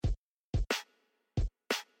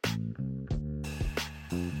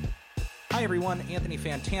Hi everyone, Anthony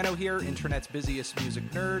Fantano here, internet's busiest music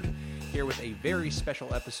nerd, here with a very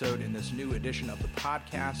special episode in this new edition of the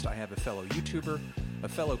podcast. I have a fellow YouTuber, a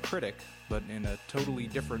fellow critic, but in a totally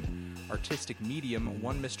different artistic medium,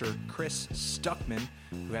 one Mr. Chris Stuckmann,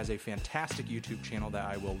 who has a fantastic YouTube channel that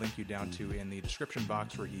I will link you down to in the description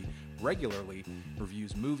box, where he regularly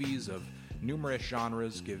reviews movies of numerous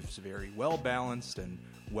genres, gives very well-balanced and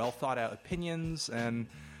well-thought-out opinions, and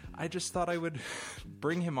I just thought I would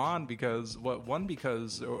bring him on because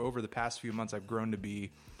over the past few months I've grown to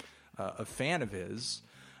be a fan of his,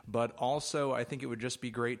 but also I think it would just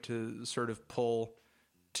be great to sort of pull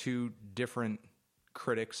two different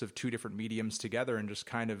critics of two different mediums together and just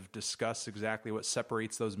kind of discuss exactly what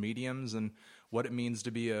separates those mediums and what it means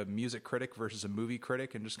to be a music critic versus a movie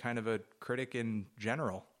critic and just kind of a critic in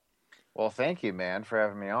general. Well, thank you, man, for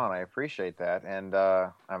having me on. I appreciate that, and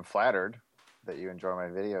I'm flattered that you enjoy my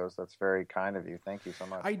videos. That's very kind of you. Thank you so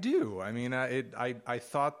much. I do. I mean, I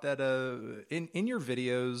thought that in your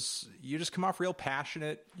videos, you just come off real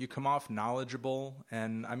passionate. You come off knowledgeable,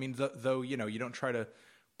 and I mean, though you don't try to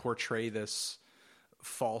portray this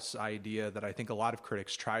false idea that I think a lot of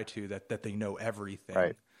critics try to that they know everything.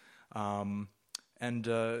 Right.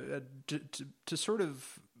 To sort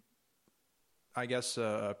of, I guess,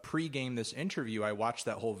 pre-game this interview, I watched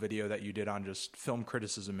that whole video that you did on just film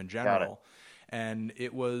criticism in general. And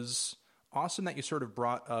it was awesome that you sort of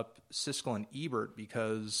brought up Siskel and Ebert,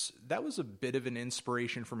 because that was a bit of an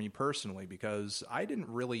inspiration for me personally, because I didn't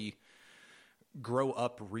really grow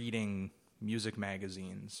up reading music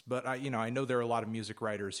magazines. But I know there are a lot of music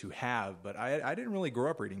writers who have, but I didn't really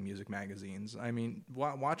grow up reading music magazines. I mean,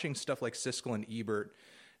 watching stuff like Siskel and Ebert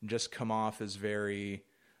just come off as very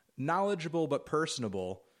knowledgeable but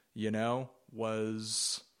personable,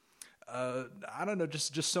 was I don't know,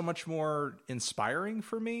 just so much more inspiring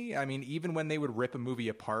for me. I mean, even when they would rip a movie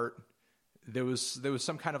apart, there was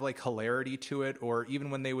some kind of like hilarity to it, or even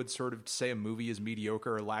when they would sort of say a movie is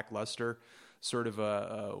mediocre or lackluster. Sort of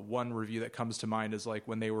one review that comes to mind is like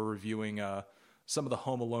when they were reviewing some of the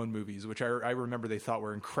Home Alone movies, which I remember they thought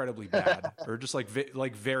were incredibly bad or just like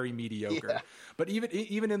very mediocre. Yeah. But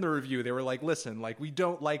even in the review, they were like, listen, like, we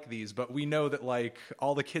don't like these, but we know that like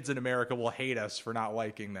all the kids in America will hate us for not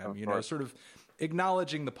liking them, sort of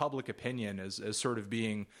acknowledging the public opinion as sort of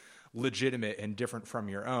being legitimate and different from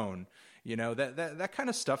your own. That kind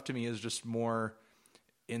of stuff to me is just more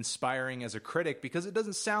inspiring as a critic, because it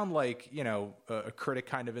doesn't sound like, a critic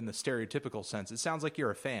kind of in the stereotypical sense. It sounds like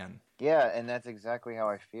you're a fan. Yeah, and that's exactly how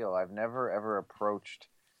I feel. I've never ever approached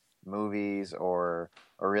movies or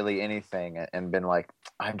really anything and been like,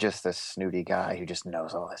 I'm just this snooty guy who just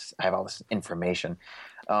knows all this. I have all this information.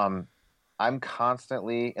 I'm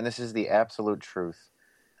constantly, and this is the absolute truth,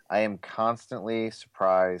 I am constantly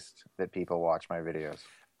surprised that people watch my videos.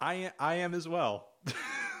 I am as well.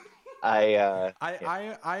 I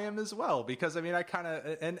am as well, because I mean, I kind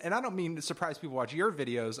of, and I don't mean to surprise people watch your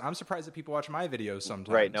videos. I'm surprised that people watch my videos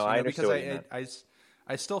sometimes. Right. No, I understand. Because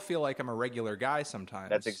I still feel like I'm a regular guy sometimes.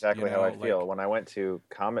 That's exactly how I feel. When I went to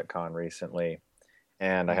Comic-Con recently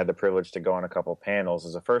and I had the privilege to go on a couple panels, it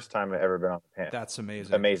was the first time I've ever been on a panel. That's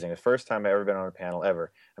amazing. Amazing. The first time I've ever been on a panel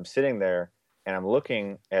ever. I'm sitting there and I'm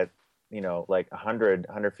looking at, like 100,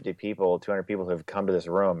 150 people, 200 people who have come to this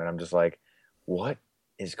room, and I'm just like, what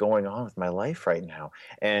is going on with my life right now?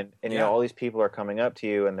 And all these people are coming up to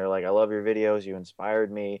you and they're like, I love your videos, you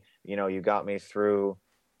inspired me, you got me through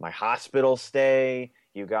my hospital stay,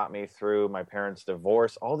 you got me through my parents'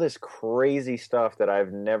 divorce, all this crazy stuff that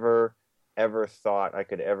I've never ever thought I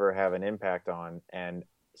could ever have an impact on, and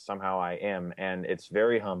somehow I am. And it's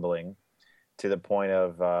very humbling, to the point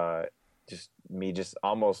of just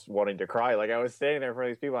almost wanting to cry. Like, I was standing there in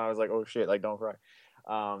front of these people and I was like, oh shit, like, don't cry.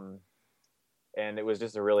 And it was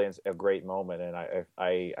just a great moment. And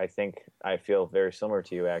I think I feel very similar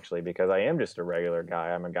to you, actually, because I am just a regular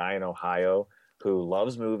guy. I'm a guy in Ohio who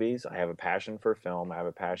loves movies. I have a passion for film. I have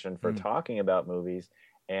a passion for talking about movies.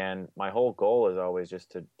 And my whole goal is always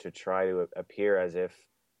just to try to appear as if,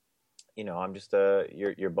 I'm just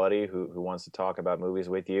your buddy who wants to talk about movies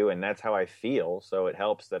with you. And that's how I feel. So it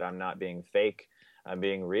helps that I'm not being fake. I'm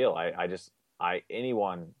being real.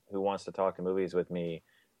 Anyone who wants to talk movies with me,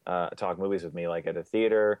 like at a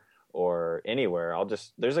theater or anywhere,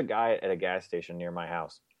 there's a guy at a gas station near my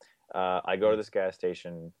house. I go to this gas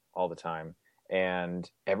station all the time, and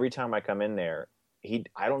every time I come in there,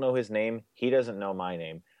 I don't know his name, he doesn't know my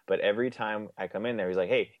name, but every time I come in there, he's like,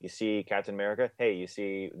 hey, you see Captain America? Hey, you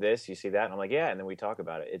see this? You see that? And I'm like, yeah, and then we talk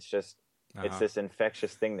about it. It's just, it's this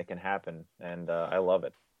infectious thing that can happen, and I love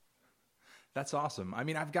it. That's awesome. I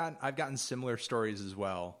mean, I've gotten similar stories as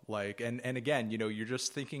well. Like, and again, you know, you're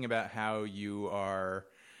just thinking about how you are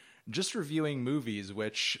just reviewing movies,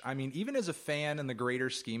 which, I mean, even as a fan in the greater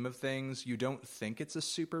scheme of things, you don't think it's a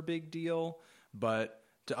super big deal, but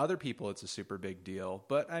to other people, it's a super big deal.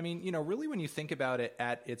 But I mean, you know, really, when you think about it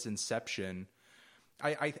at its inception,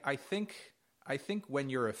 I think when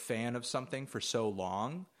you're a fan of something for so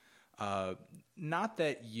long, not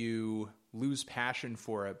that you lose passion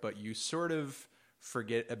for it, but you sort of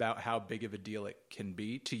forget about how big of a deal it can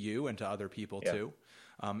be to you and to other people too.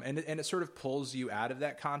 And it sort of pulls you out of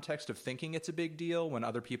that context of thinking it's a big deal when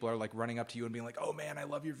other people are like running up to you and being like, "Oh man, I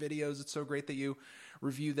love your videos. It's so great that you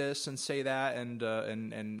review this and say that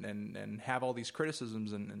and have all these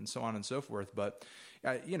criticisms and so on and so forth." But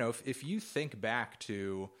you know, if you think back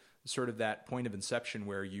to sort of that point of inception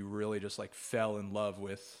where you really just like fell in love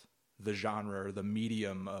with the genre or the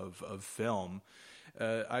medium of film,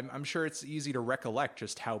 I'm sure it's easy to recollect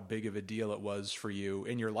just how big of a deal it was for you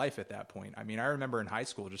in your life at that point. I mean, I remember in high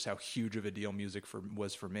school just how huge of a deal music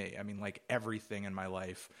was for me. I mean, like everything in my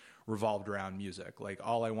life revolved around music. Like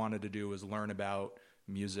all I wanted to do was learn about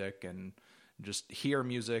music and just hear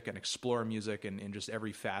music and explore music in just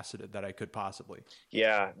every facet that I could possibly.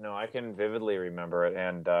 Yeah, no, I can vividly remember it,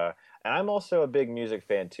 and I'm also a big music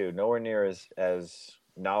fan too. Nowhere near as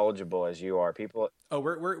knowledgeable as you are. People. Oh,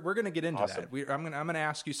 we're gonna get into Awesome. that. I'm gonna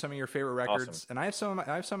ask you some of your favorite records, Awesome. and I have some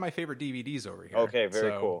of my favorite DVDs over here. Okay,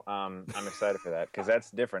 very cool. I'm excited for that because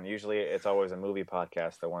that's different. Usually, it's always a movie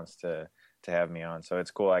podcast that wants to have me on, so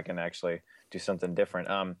it's cool. I can actually do something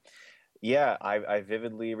different. Yeah, I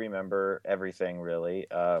vividly remember everything really,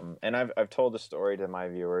 and I've told the story to my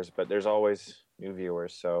viewers, but there's always new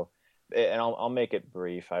viewers, so. And I'll make it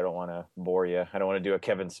brief. I don't want to bore you. I don't want to do a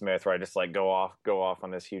Kevin Smith where I just like go off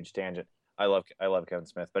on this huge tangent. I love Kevin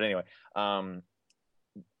Smith, but anyway,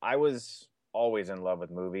 I was always in love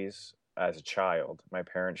with movies as a child. My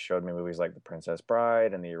parents showed me movies like The Princess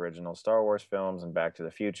Bride and the original Star Wars films and Back to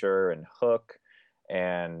the Future and Hook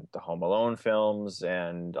and the Home Alone films,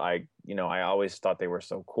 and I always thought they were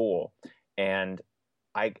so cool. And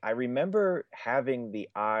I remember having the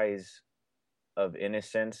eyes of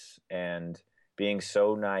innocence and being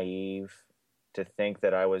so naive to think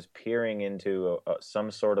that I was peering into some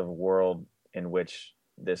sort of world in which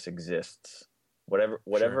this exists. Whatever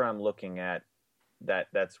Sure. I'm looking at,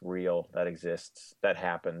 that's real, that exists, that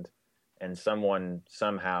happened, and someone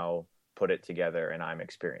somehow put it together, and I'm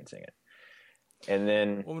experiencing it. And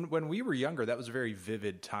then, When we were younger, that was a very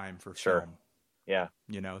vivid time for sure, film. yeah,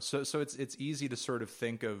 You know, so it's easy to sort of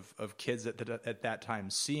think of kids at that time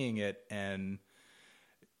seeing it and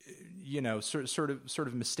you know sort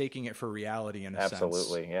of mistaking it for reality in a sense.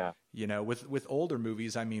 absolutely, yeah, You know, with older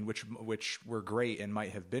movies, I mean, which were great and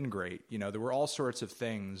might have been great. You know, there were all sorts of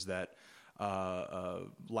things that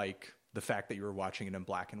like the fact that you were watching it in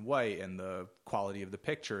black and white and the quality of the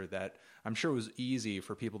picture that I'm sure was easy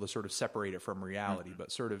for people to sort of separate it from reality.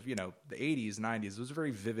 But sort of, you know, the 80s, 90s, it was a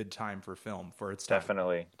very vivid time for film for its time.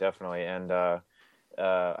 definitely. And I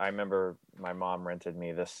remember my mom rented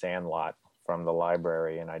me The Sandlot from the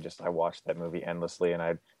library, and I watched that movie endlessly. And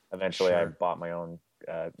I Sure. bought my own.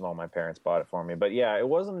 Well, my parents bought it for me, but yeah, it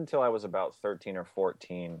wasn't until I was about 13 or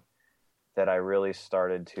 14 that I really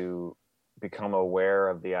started to become aware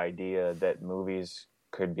of the idea that movies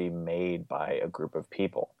could be made by a group of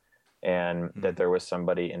people, and that there was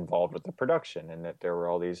somebody involved with the production, and that there were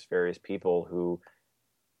all these various people who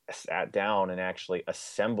sat down and actually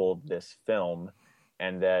assembled this film,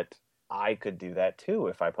 and that I could do that too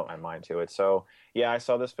if I put my mind to it. So yeah, I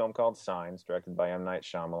saw this film called Signs, directed by M. Night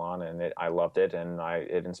Shyamalan, and I loved it, and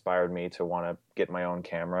it inspired me to want to get my own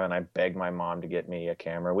camera, and I begged my mom to get me a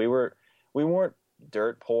camera. We weren't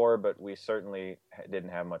dirt poor, but we certainly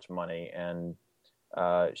didn't have much money, and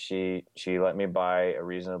she let me buy a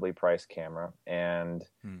reasonably priced camera, and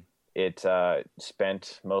it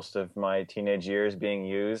spent most of my teenage years being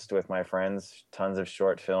used with my friends. Tons of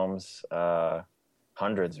short films,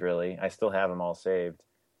 hundreds really. I still have them all saved.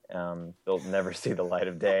 They'll never see the light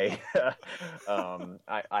of day.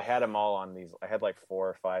 I had them all on these. I had like 4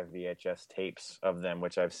 or 5 VHS tapes of them,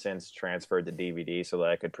 which I've since transferred to DVD so that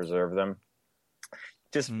I could preserve them.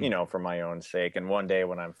 Just, for my own sake. And one day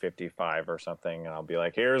when I'm 55 or something, and I'll be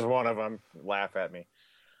like, here's one of them. Laugh at me.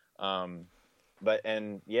 I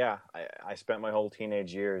spent my whole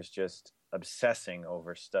teenage years just obsessing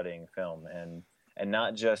over studying film, and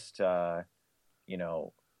not just,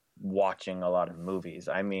 watching a lot of movies.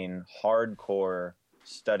 I mean, hardcore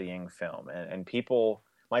studying film. And people,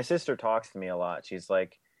 my sister talks to me a lot. She's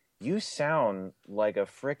like, you sound like a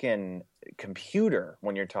frickin' computer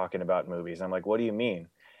when you're talking about movies. I'm like, what do you mean?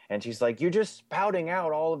 And she's like, you're just spouting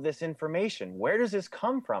out all of this information. Where does this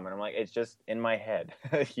come from? And I'm like, it's just in my head.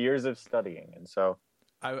 Years of studying. And so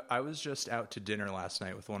I was just out to dinner last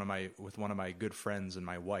night with one of my good friends and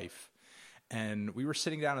my wife, and we were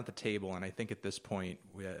sitting down at the table. And I think at this point,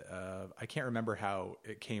 I can't remember how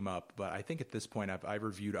it came up, but I think at this point I've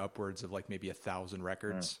reviewed upwards of like maybe 1,000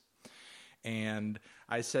 records. And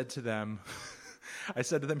I said to them,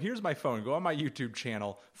 here's my phone. Go on my YouTube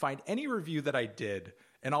channel, find any review that I did,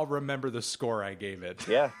 and I'll remember the score I gave it.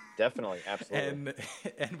 Yeah, definitely. Absolutely.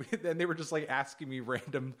 and they were just like asking me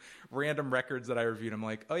random records that I reviewed. I'm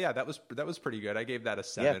like, oh yeah, that was pretty good. I gave that a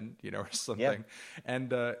 7, or something. Yeah.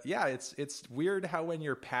 And it's weird how when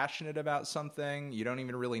you're passionate about something, you don't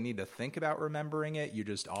even really need to think about remembering it. You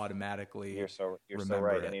just automatically You're so it.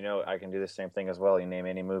 right. And I can do the same thing as well. You name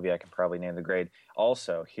any movie, I can probably name the grade.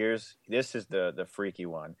 Also, this is the freaky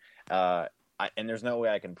one. And there's no way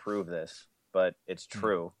I can prove this, but it's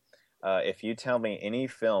true. If you tell me any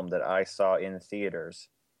film that I saw in theaters,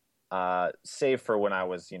 save for when I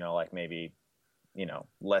was, like maybe,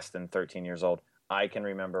 less than 13 years old, I can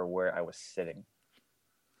remember where I was sitting.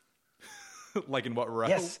 Like in what row?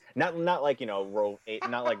 Yes, not like row 8,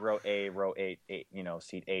 not like row A, row 8,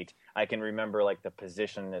 seat 8. I can remember like the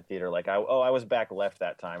position in the theater, like I was back left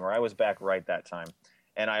that time, or I was back right that time.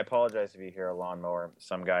 And I apologize if you hear a lawnmower.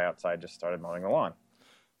 Some guy outside just started mowing the lawn.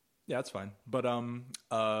 Yeah, that's fine. But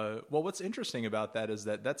well, what's interesting about that is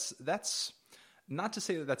that's not to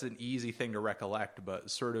say that that's an easy thing to recollect,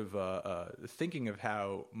 but sort of thinking of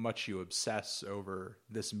how much you obsess over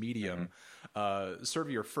this medium, sort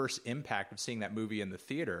of your first impact of seeing that movie in the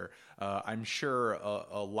theater. I'm sure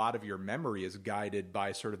a lot of your memory is guided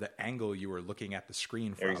by sort of the angle you were looking at the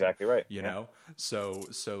screen from. You're exactly right. You know, so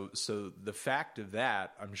the fact of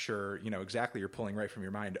that, I'm sure, exactly, you're pulling right from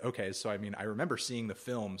your mind. Okay, so I mean, I remember seeing the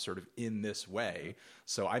film sort of in this way,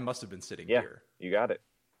 so I must have been sitting here. You got it.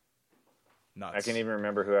 Nuts. I can't even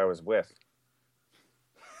remember who I was with.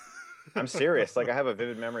 I'm serious. Like, I have a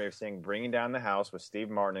vivid memory of seeing Bringing Down the House with Steve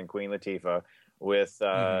Martin and Queen Latifah with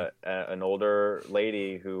an older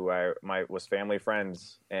lady who was family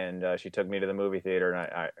friends, and she took me to the movie theater,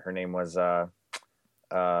 and her name was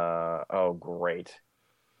great.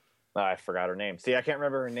 I forgot her name. See, I can't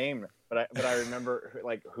remember her name, but I remember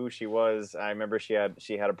like who she was. I remember she had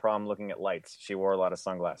a problem looking at lights. She wore a lot of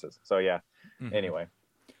sunglasses. So yeah. Anyway.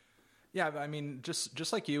 Yeah, I mean,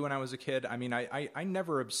 just like you when I was a kid, I mean, I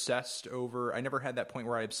never had that point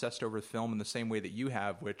where I obsessed over film in the same way that you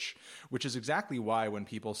have, which is exactly why when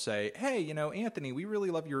people say, hey, Anthony, we really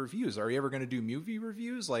love your reviews. Are you ever going to do movie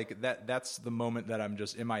reviews? Like that's the moment that I'm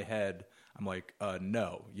just in my head. I'm like,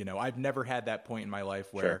 no, I've never had that point in my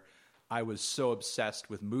life where I was so obsessed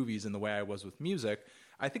with movies in the way I was with music.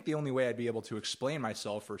 I think the only way I'd be able to explain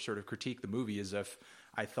myself or sort of critique the movie is if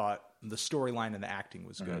I thought the storyline and the acting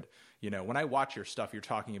was good. When I watch your stuff, you're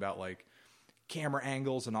talking about like camera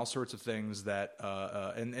angles and all sorts of things that,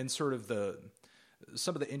 and sort of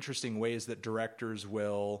some of the interesting ways that directors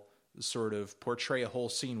will sort of portray a whole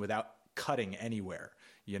scene without cutting anywhere,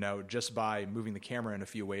 just by moving the camera in a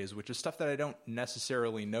few ways, which is stuff that I don't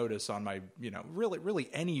necessarily notice on my, really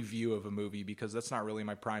any view of a movie, because that's not really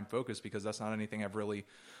my prime focus, because that's not anything I've really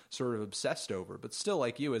sort of obsessed over. But still,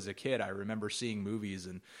 like you as a kid, I remember seeing movies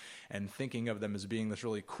and thinking of them as being this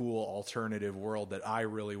really cool alternative world that I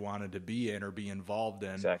really wanted to be in or be involved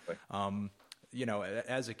in. Exactly.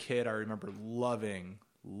 As a kid, I remember loving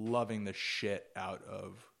the shit out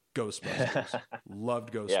of Ghostbusters.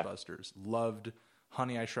 Loved Ghostbusters. Loved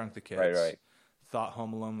Honey, I Shrunk the Kids. Right. Thought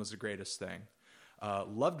Home Alone was the greatest thing.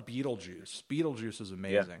 Loved Beetlejuice. Beetlejuice was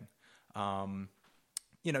amazing.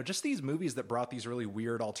 Just these movies that brought these really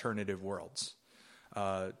weird alternative worlds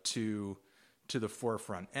to the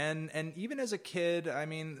forefront. And even as a kid, I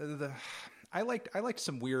mean, I liked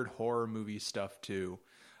some weird horror movie stuff too.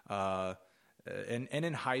 And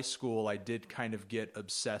in high school, I did kind of get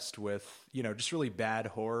obsessed with, just really bad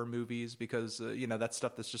horror movies, because, that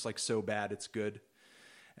stuff that's just like so bad it's good.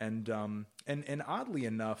 And oddly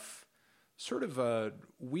enough, sort of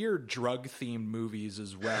weird drug-themed movies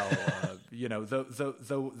as well.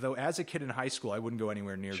 Though as a kid in high school, I wouldn't go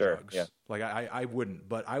anywhere near drugs. Yeah. Like I wouldn't,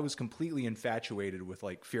 but I was completely infatuated with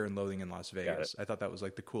like Fear and Loathing in Las Vegas. I thought that was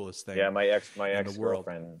like the coolest thing. Yeah, my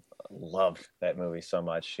ex-girlfriend loved that movie so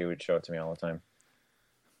much. She would show it to me all the time.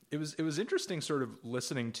 It was interesting sort of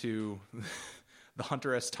listening to the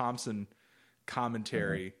Hunter S. Thompson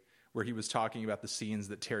commentary, where he was talking about the scenes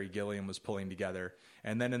that Terry Gilliam was pulling together.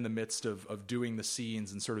 And then in the midst of doing the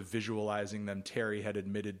scenes and sort of visualizing them, Terry had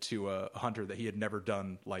admitted to Hunter that he had never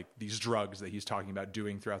done like these drugs that he's talking about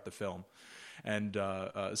doing throughout the film. And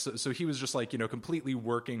so he was just like, completely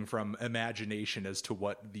working from imagination as to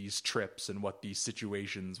what these trips and what these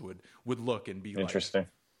situations would look and be Interesting.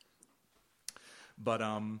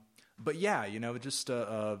 Like. But yeah, just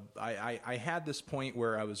I had this point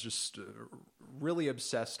where I was just really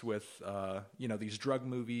obsessed with these drug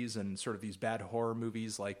movies and sort of these bad horror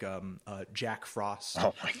movies like Jack Frost.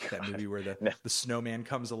 Oh my God. That movie where the snowman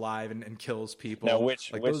comes alive and kills people. Now,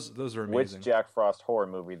 those are amazing. Which Jack Frost horror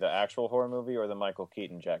movie? The actual horror movie or the Michael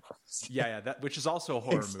Keaton Jack Frost? Yeah, that which is also a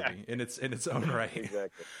horror movie in its own right.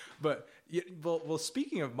 Exactly. But well,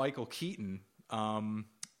 speaking of Michael Keaton.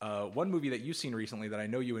 One movie that you've seen recently that I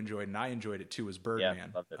know you enjoyed, and I enjoyed it too, was Birdman. Yeah,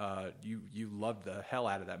 loved it. You loved the hell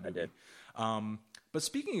out of that movie. I did. But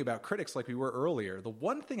speaking about critics, like we were earlier, the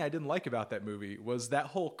one thing I didn't like about that movie was that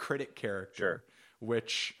whole critic character,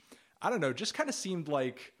 which I don't know, just kind of seemed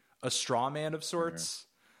like a straw man of sorts.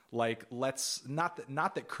 Mm-hmm. Like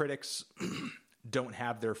not that critics don't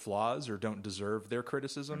have their flaws or don't deserve their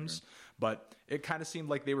criticisms, but it kind of seemed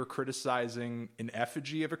like they were criticizing an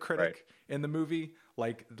effigy of a critic in the movie.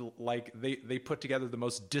 Like they put together the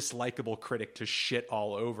most dislikable critic to shit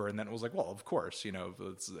all over, and then it was like, well, of course,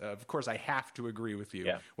 of course I have to agree with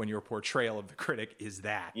you when your portrayal of the critic is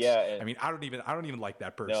that. Yeah, I mean, I don't even like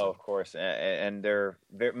that person. No, of course, and they're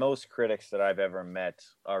most critics that I've ever met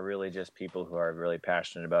are really just people who are really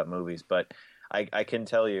passionate about movies. But I can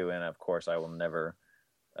tell you, and of course, I will never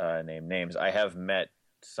name names. I have met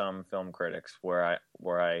some film critics where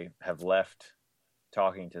I have left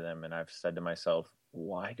talking to them, and I've said to myself,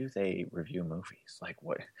 why do they review movies? Like,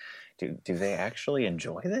 what do they actually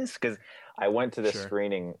enjoy this? Because I went to this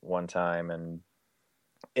screening one time, and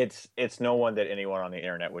it's no one that anyone on the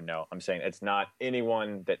internet would know. I'm saying it's not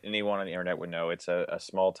anyone that anyone on the internet would know. It's a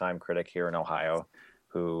small time critic here in Ohio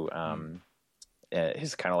who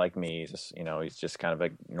is kind of like me. He's just kind of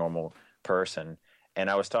a normal person. And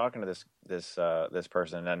I was talking to this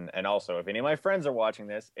person, and also if any of my friends are watching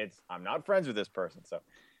this, I'm not friends with this person, so.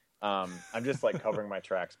 I'm just like covering my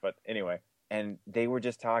tracks, but anyway, and they were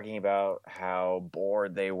just talking about how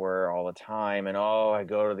bored they were all the time, and I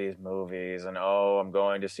go to these movies, and I'm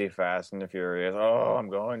going to see Fast and the Furious,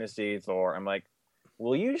 I'm going to see Thor. I'm like,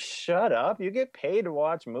 will you shut up? You get paid to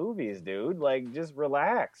watch movies, dude. Like, just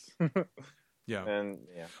relax. Yeah. And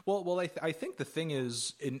Well, I think the thing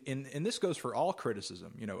is, and this goes for all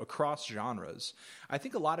criticism, across genres. I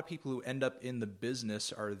think a lot of people who end up in the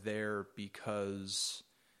business are there because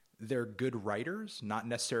they're good writers, not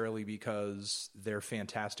necessarily because they're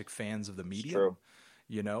fantastic fans of the medium. True.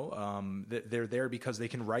 They're there because they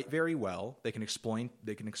can write very well. They can explain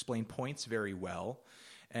points very well.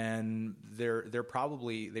 And they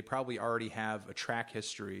probably already have a track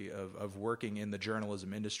history of working in the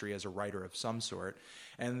journalism industry as a writer of some sort.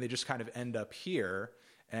 And they just kind of end up here.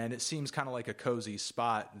 And it seems kind of like a cozy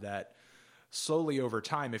spot that slowly over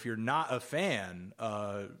time, if you're not a fan,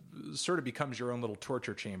 sort of becomes your own little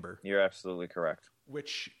torture chamber. You're absolutely correct.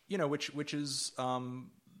 Which is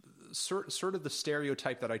sort of the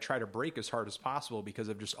stereotype that I try to break as hard as possible, because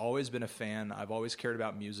I've just always been a fan. I've always cared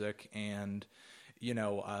about music, and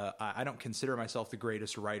I don't consider myself the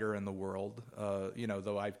greatest writer in the world.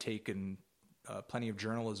 Though I've taken plenty of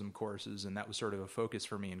journalism courses, and that was sort of a focus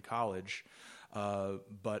for me in college.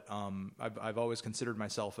 But I've always considered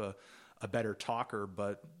myself a better talker,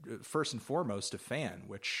 but first and foremost a fan,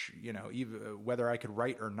 which, even whether I could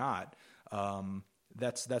write or not,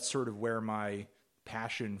 that's sort of where my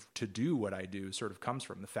passion to do what I do sort of comes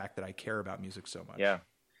from, the fact that I care about music so much.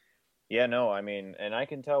 Yeah, no, I mean, and I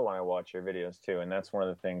can tell when I watch your videos too. And that's one of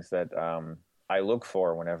the things that I look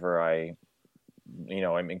for whenever I'm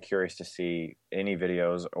curious to see any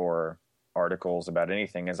videos or articles about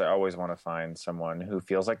anything, is I always want to find someone who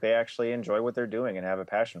feels like they actually enjoy what they're doing and have a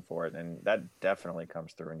passion for it. And that definitely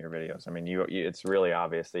comes through in your videos. I mean, it's really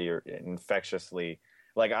obvious that you're infectiously,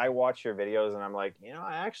 like, I watch your videos and I'm like,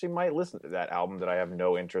 I actually might listen to that album that I have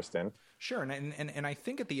no interest in. Sure. And I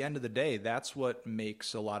think at the end of the day, that's what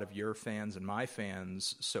makes a lot of your fans and my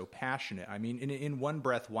fans so passionate. I mean, in one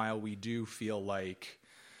breath, while we do feel like,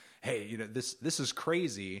 hey, this is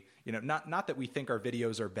crazy. Not that we think our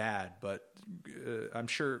videos are bad, but I'm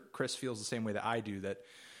sure Chris feels the same way that I do, that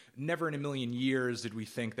never in a million years did we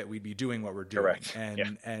think that we'd be doing what we're doing. Correct.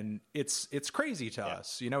 And it's crazy to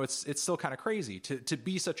us. It's still kind of crazy to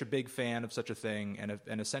be such a big fan of such a thing,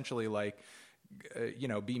 and essentially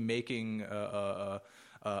be making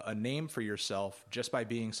a name for yourself just by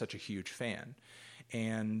being such a huge fan.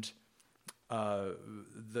 And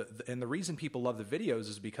and the reason people love the videos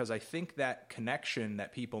is because I think that connection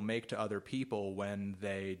that people make to other people when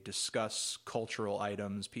they discuss cultural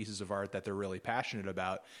items, pieces of art that they're really passionate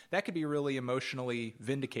about, that could be really emotionally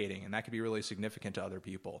vindicating, and that could be really significant to other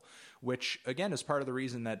people, which again is part of the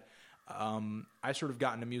reason that I sort of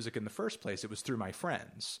got into music in the first place. It was through my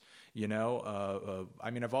friends, you know.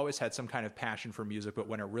 I mean, I've always had some kind of passion for music, but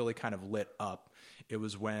when it really kind of lit up, it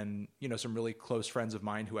was when, you know, some really close friends of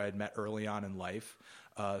mine who I had met early on in life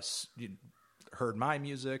heard my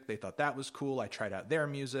music. They thought that was cool. I tried out their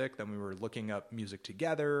music. Then we were looking up music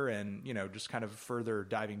together and, you know, just kind of further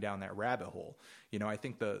diving down that rabbit hole. You know, I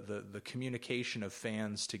think the communication of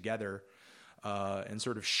fans together and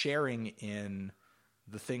sort of sharing in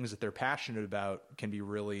the things that they're passionate about can be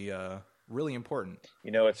really, really important.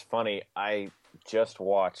 You know, it's funny. I just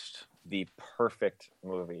watched the perfect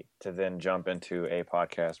movie to then jump into a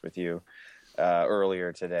podcast with you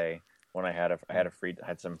earlier today when I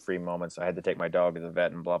had some free moments. I had to take my dog to the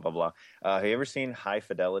vet and blah blah blah. Have you ever seen High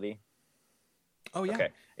Fidelity? Oh yeah, okay,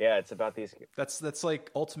 yeah. It's about these. That's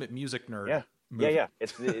like ultimate music nerd. Yeah. Movie. Yeah.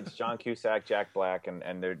 It's John Cusack, Jack Black,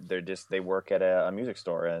 and they work at a music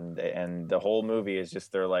store, and the whole movie is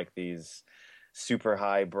just they're like these super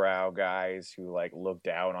highbrow guys who like look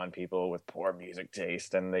down on people with poor music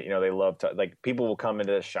taste, and they love to, like, people will come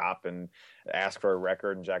into the shop and ask for a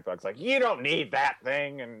record, and Jack Black's like, you don't need that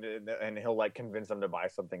thing, and he'll like convince them to buy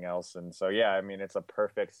something else. And so yeah, I mean, it's a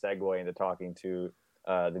perfect segue into talking to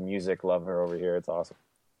the music lover over here. It's awesome.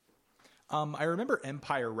 I remember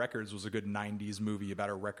Empire Records was a good 90s movie about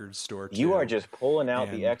a record store too. You are just pulling out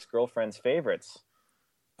the ex-girlfriend's favorites.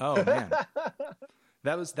 Oh man.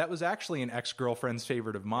 That was actually an ex-girlfriend's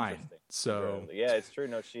favorite of mine. So yeah, it's true.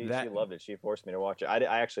 No, she loved it. She forced me to watch it. I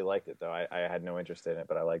actually liked it though. I had no interest in it,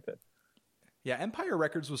 but I liked it. Yeah, Empire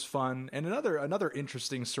Records was fun, and another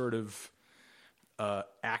interesting sort of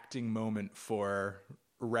acting moment for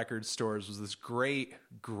record stores was this great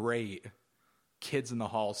Kids in the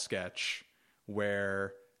Hall sketch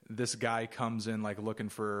where this guy comes in like looking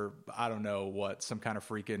for, I don't know what, some kind of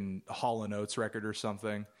freaking Hall & Oates record or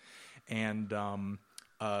something, and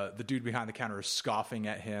the dude behind the counter is scoffing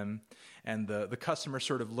at him, and the customer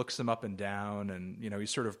sort of looks him up and down, and you know, he's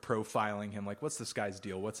sort of profiling him, like, what's this guy's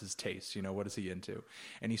deal, what's his taste, you know, what is he into?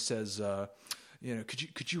 And he says, you know,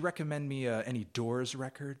 could you recommend me any Doors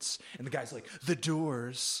records? And the guy's like, the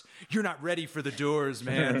Doors? You're not ready for the Doors,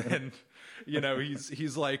 man. And you know,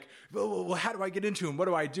 he's like, well, how do I get into him? What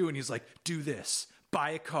do I do? And he's like, do this. Buy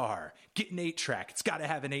a car, get an 8-track. It's got to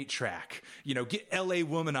have an 8-track. You know, get L.A.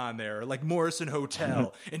 Woman on there, or like Morrison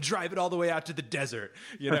Hotel, and drive it all the way out to the desert.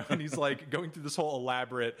 You know, and he's like going through this whole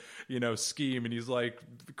elaborate, you know, scheme, and he's like,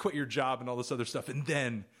 quit your job and all this other stuff, and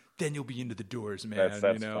then you'll be into the Doors, man.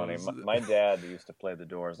 That's you know? funny. My dad used to play the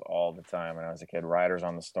Doors all the time when I was a kid. Riders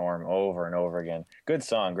on the Storm, over and over again. Good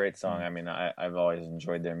song, great song. I mean, I've always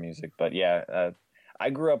enjoyed their music. But yeah,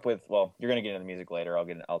 I grew up with. Well, you're gonna get into the music later.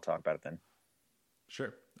 I'll talk about it then.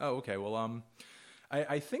 Sure. Oh, okay. Well,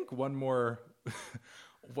 I think one more.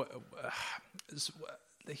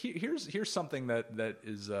 Here's something that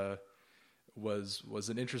is was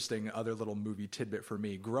an interesting other little movie tidbit for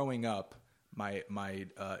me growing up. My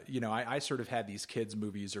you know, I sort of had these kids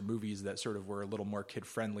movies or movies that sort of were a little more kid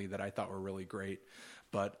friendly that I thought were really great.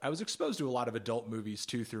 But I was exposed to a lot of adult movies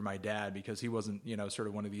too through my dad, because he wasn't, you know, sort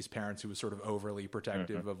of one of these parents who was sort of overly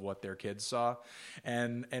protective of what their kids saw.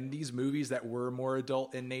 And these movies that were more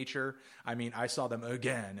adult in nature, I mean, I saw them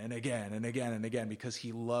again and again and again and again because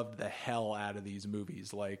he loved the hell out of these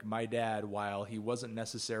movies. Like my dad, while he wasn't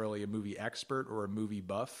necessarily a movie expert or a movie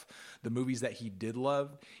buff, the movies that he did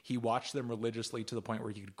love, he watched them religiously to the point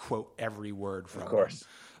where he could quote every word from them. Of course.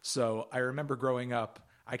 So I remember growing up,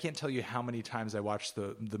 I can't tell you how many times I watched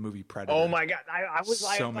the movie Predator. Oh my God. I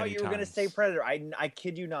thought you were going to say Predator. I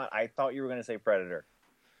kid you not. I thought you were going to say Predator.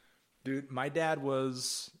 Dude, my dad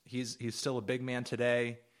he's still a big man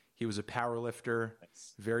today. He was a power lifter,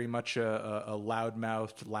 nice. Very much a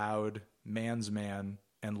loudmouthed, loud man's man.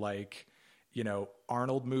 And like, you know,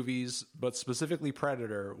 Arnold movies, but specifically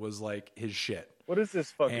Predator was like his shit. What is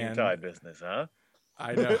this fucking tie business, huh?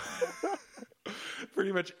 I know.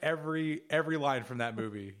 Pretty much every line from that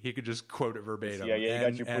movie, he could just quote it verbatim. Yeah, you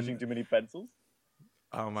got you pushing too many pencils?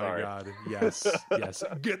 Oh my God. Yes.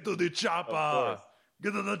 Get to the chopper.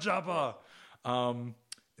 Get to the chopper.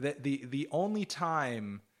 The only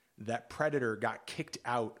time that Predator got kicked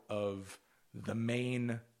out of the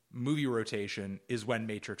main movie rotation is when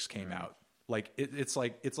Matrix came out. Like it's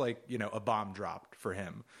like, you know, a bomb dropped for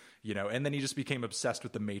him. and then he just became obsessed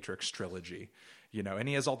with the Matrix trilogy, and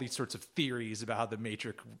he has all these sorts of theories about how the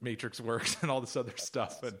Matrix works and all this other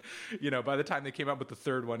stuff. And, by the time they came out with the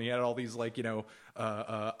third one, he had all these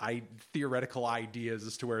theoretical ideas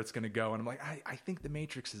as to where it's going to go. And I'm like, I think the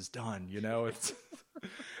Matrix is done, it's,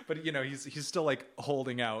 but he's still like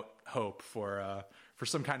holding out hope for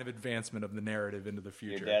some kind of advancement of the narrative into the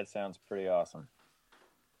future. Your dad sounds pretty awesome.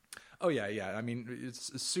 Oh yeah. I mean, it's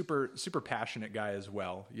a super, super passionate guy as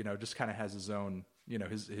well. Just kind of has his own,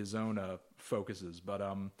 his own focuses. But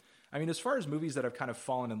I mean, as far as movies that I've kind of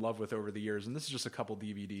fallen in love with over the years, and this is just a couple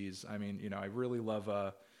DVDs. I mean, I really love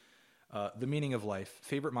The Meaning of Life,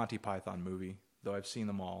 favorite Monty Python movie, though I've seen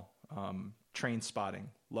them all. Train Spotting,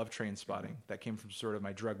 love Train Spotting. That came from sort of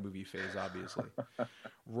my drug movie phase, obviously.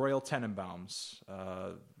 Royal Tenenbaums.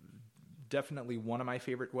 Definitely one of my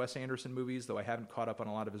favorite Wes Anderson movies, though I haven't caught up on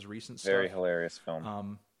a lot of his recent stuff. Very hilarious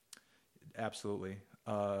film. Absolutely.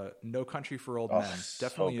 No Country for Old Men.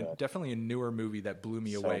 Definitely a newer movie that blew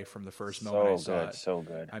me away from the first moment I saw it. So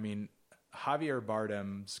good. I mean, Javier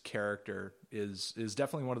Bardem's character is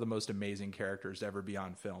definitely one of the most amazing characters to ever be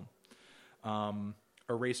on film.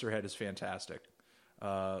 Eraserhead is fantastic.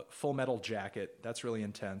 Full Metal Jacket, that's really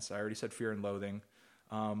intense. I already said Fear and Loathing.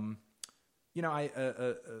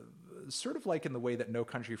 I sort of like in the way that No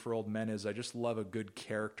Country for Old Men is, I just love a good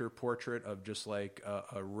character portrait of just like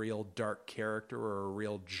a real dark character or a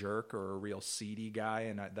real jerk or a real seedy guy,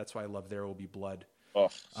 and that's why I love There Will Be Blood. Oh,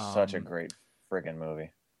 such a great friggin' movie.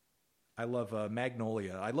 I love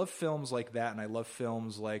Magnolia. I love films like that, and I love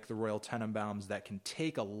films like The Royal Tenenbaums that can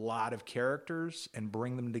take a lot of characters and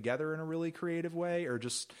bring them together in a really creative way, or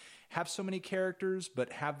just have so many characters,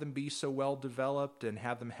 but have them be so well developed and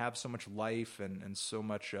have them have so much life and so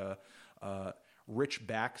much rich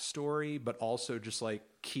backstory, but also just like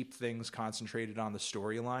keep things concentrated on the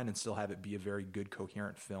storyline and still have it be a very good,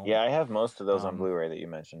 coherent film. Yeah, I have most of those on Blu-ray that you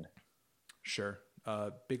mentioned. Sure.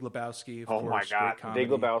 Big Lebowski, of course. My God. Big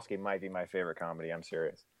Lebowski might be my favorite comedy. I'm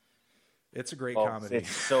serious. It's a great comedy. It's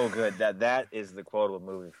so good. That is the quotable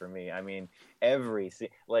movie for me. I mean, every scene,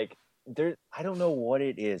 like, there, I don't know what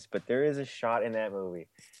it is, but there is a shot in that movie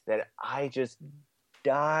that I just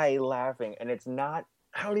die laughing, and it's not,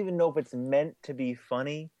 I don't even know if it's meant to be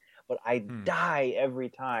funny, but I die every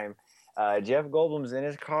time. Jeff Goldblum's in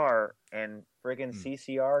his car and friggin'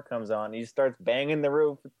 CCR comes on and he starts banging the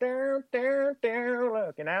roof, down, down, down,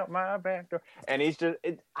 looking out my back door, and he's just,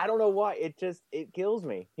 I don't know why, it kills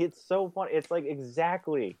me. It's so funny. It's like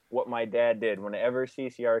exactly what my dad did whenever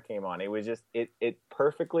CCR came on. It was just, it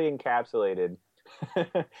perfectly encapsulated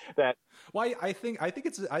that. Well, I think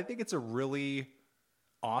it's a really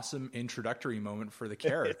awesome introductory moment for the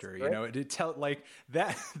character. To tell like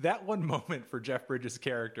that one moment for Jeff Bridges'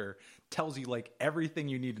 character tells you like everything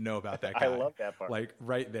you need to know about that guy. I love that part. Like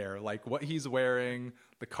right there, like what he's wearing,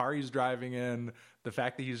 the car he's driving in, the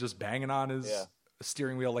fact that he's just banging on his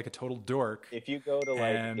steering wheel like a total dork. If you go to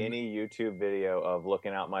like any YouTube video of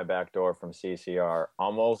looking out my back door from CCR,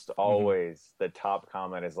 almost always the top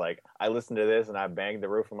comment is like, I listened to this and I banged the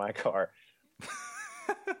roof of my car.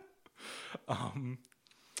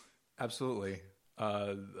 Absolutely.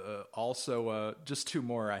 Also, just two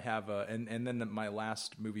more. I have, and then my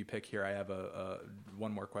last movie pick here. I have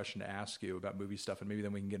one more question to ask you about movie stuff, and maybe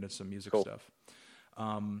then we can get into some music stuff.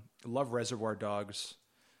 Love Reservoir Dogs.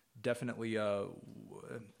 Definitely. I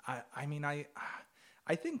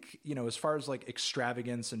think as far as like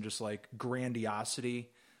extravagance and just like grandiosity,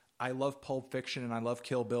 I love Pulp Fiction and I love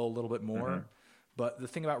Kill Bill a little bit more. Mm-hmm. But the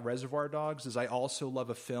thing about Reservoir Dogs is I also love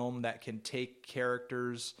a film that can take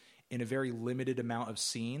characters in a very limited amount of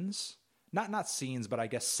scenes, not scenes, but I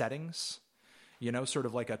guess settings, sort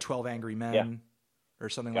of like a 12 Angry Men or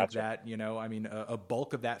something like that. I mean, a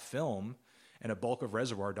bulk of that film and a bulk of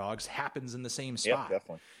Reservoir Dogs happens in the same spot,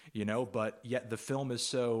 definitely. But yet the film is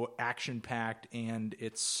so action packed and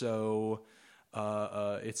it's so,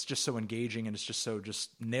 it's just so engaging and it's just so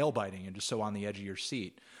nail biting and just so on the edge of your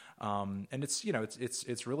seat. And it's,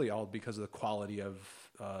 it's really all because of the quality of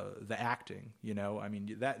the acting, I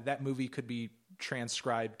mean, that movie could be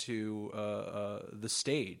transcribed to the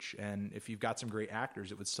stage. And if you've got some great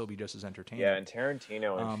actors, it would still be just as entertaining. Yeah, and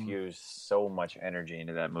Tarantino infused so much energy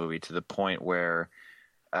into that movie to the point where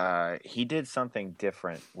he did something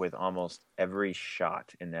different with almost every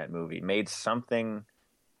shot in that movie. Made something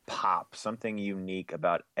pop, something unique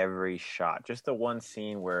about every shot. Just the one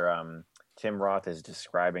scene where Tim Roth is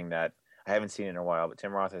describing that. I haven't seen it in a while, but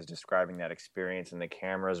Tim Roth is describing that experience and the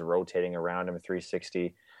cameras rotating around him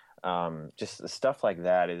 360. Just stuff like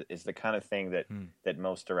that is the kind of thing that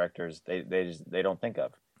most directors they don't think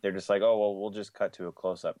of. They're just like, oh well, we'll just cut to a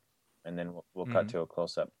close up. and then we'll cut to a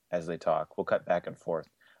close up as they talk. We'll cut back and forth.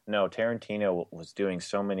 No, Tarantino was doing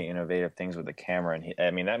so many innovative things with the camera, and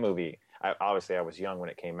I mean that movie. Obviously, I was young when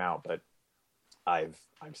it came out, but I've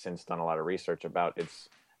since done a lot of research about its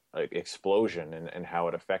explosion and how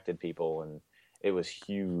it affected people, and it was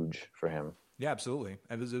huge for him. Yeah, absolutely.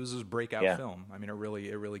 It was his breakout film. I mean, it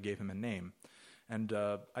really gave him a name. And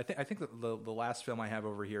I think that the last film I have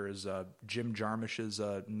over here is Jim Jarmusch's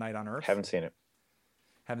Night on Earth. Haven't seen it.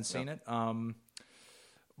 Haven't seen it.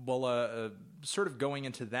 Well, sort of going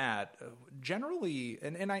into that, generally,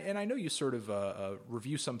 and I know you sort of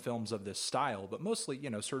review some films of this style, but mostly,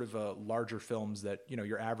 sort of larger films that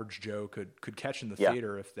your average Joe could catch in the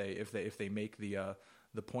theater if they make the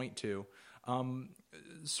point to.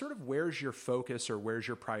 Sort of where's your focus, or where's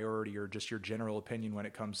your priority, or just your general opinion when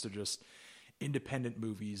it comes to just independent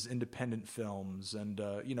movies, independent films, and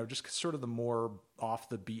just sort of the more off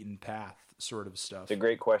the beaten path sort of stuff? It's a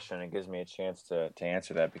great question. It gives me a chance to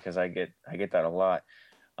answer that, because I get that a lot.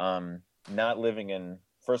 Not living in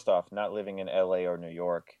LA or New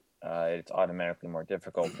York, it's automatically more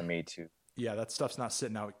difficult for me to. Yeah, that stuff's not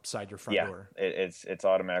sitting outside your front door. It's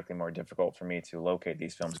automatically more difficult for me to locate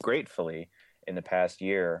these films. Gratefully, in the past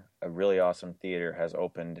year, a really awesome theater has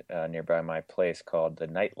opened nearby my place called the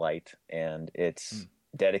Nightlight, and it's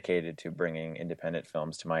dedicated to bringing independent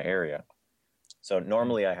films to my area. So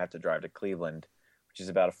normally I have to drive to Cleveland, which is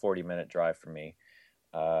about a 40-minute drive for me,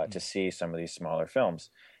 to see some of these smaller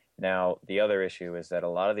films. Now, the other issue is that a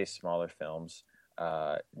lot of these smaller films,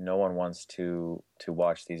 no one wants to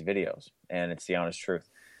watch these videos, and it's the honest truth.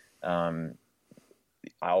 I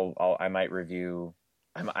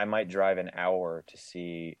might drive an hour to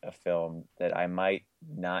see a film that I might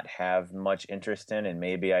not have much interest in, and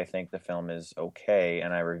maybe I think the film is okay,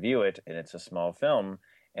 and I review it, and it's a small film,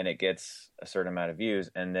 and it gets a certain amount of views,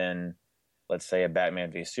 and then let's say a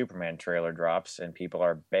Batman v Superman trailer drops and people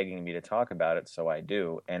are begging me to talk about it, so I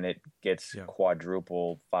do, and it gets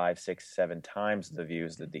quadruple, 5, 6, 7 times the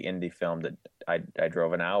views that the indie film that I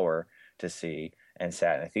drove an hour to see and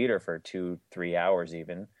sat in a theater for 2-3 hours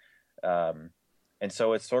even. And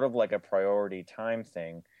so it's sort of like a priority time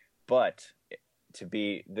thing, but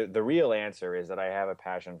the real answer is that I have a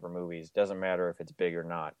passion for movies. Doesn't matter if it's big or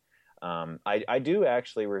not. I do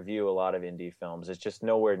actually review a lot of indie films. It's just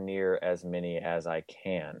nowhere near as many as I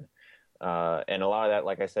can. And a lot of that,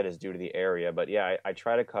 like I said, is due to the area. But yeah, I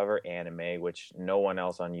try to cover anime, which no one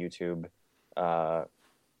else on YouTube. Well,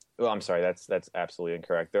 I'm sorry, that's absolutely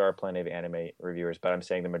incorrect. There are plenty of anime reviewers, but I'm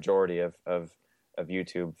saying the majority of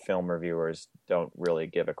YouTube film reviewers don't really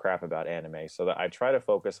give a crap about anime. So I try to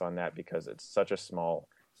focus on that because it's such a small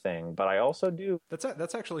thing, but I also do.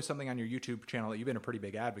 That's actually something on your YouTube channel that you've been a pretty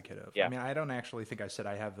big advocate of. Yeah. I mean, I don't actually think I said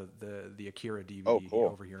I have the Akira DVD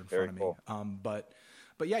over here in front of me. Cool.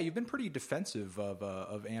 But yeah, you've been pretty defensive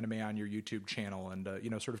of anime on your YouTube channel, and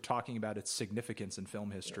sort of talking about its significance in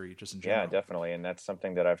film history, just in general. Yeah, definitely, and that's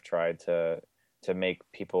something that I've tried to make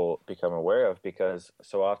people become aware of, because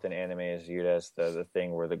so often anime is viewed as the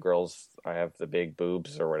thing where the girls have the big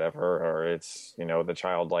boobs or whatever, or it's the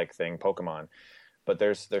childlike thing, Pokemon. But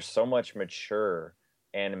there's so much mature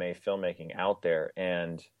anime filmmaking out there,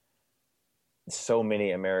 and so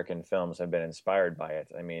many American films have been inspired by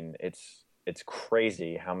it. I mean, it's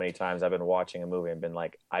crazy how many times I've been watching a movie and been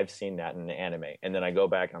like, I've seen that in an anime. And then I go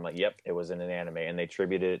back and I'm like, yep, it was in an anime, and they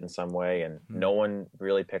tributed it in some way, and no one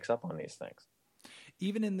really picks up on these things.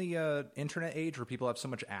 Even in the internet age where people have so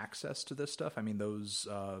much access to this stuff, I mean, those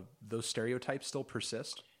stereotypes still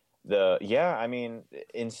persist. I mean,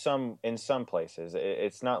 in some places,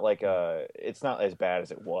 it's not like it's not as bad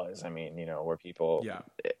as it was. I mean, where people,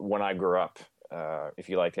 when I grew up, if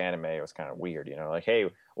you liked anime, it was kind of weird, like, hey,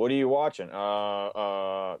 what are you watching?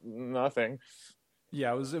 Nothing.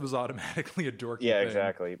 Yeah, it was automatically a dorky Yeah, thing.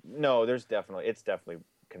 exactly. No, it's definitely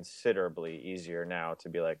considerably easier now to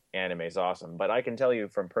be like, anime's awesome. But I can tell you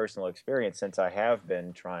from personal experience, since I have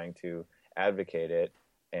been trying to advocate it,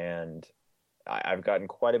 and I've gotten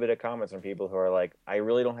quite a bit of comments from people who are like, I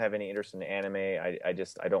really don't have any interest in anime. I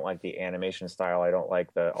don't like the animation style. I don't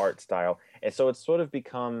like the art style. And so it's sort of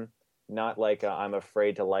become not like I'm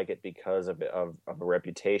afraid to like it because of a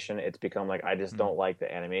reputation. It's become like, I just don't like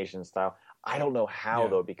the animation style. I don't know how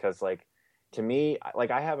though, because like, to me,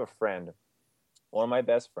 like, I have a friend, one of my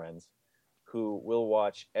best friends, who will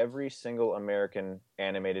watch every single American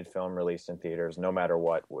animated film released in theaters, no matter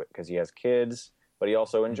what, because he has kids, but he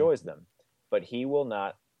also enjoys them. But he will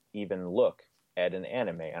not even look at an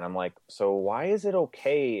anime. And I'm like, so why is it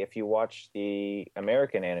okay if you watch the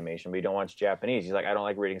American animation but you don't watch Japanese? He's like, I don't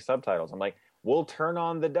like reading subtitles. I'm like, we'll turn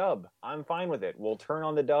on the dub. I'm fine with it. We'll turn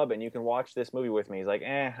on the dub and you can watch this movie with me. He's like,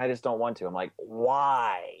 I just don't want to. I'm like,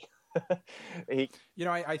 why? I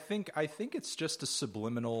think it's just a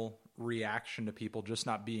subliminal reaction to people just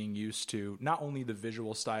not being used to not only the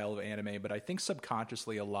visual style of anime, but I think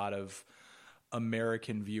subconsciously a lot of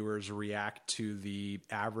American viewers react to the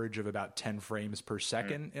average of about 10 frames per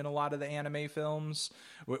second in a lot of the anime films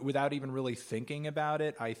without even really thinking about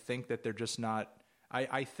it. I think that they're just not.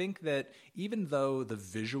 I think that even though the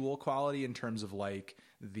visual quality in terms of like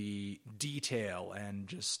the detail and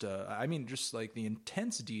just like the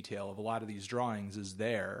intense detail of a lot of these drawings is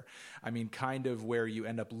there. I mean, kind of where you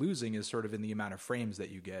end up losing is sort of in the amount of frames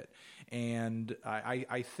that you get. And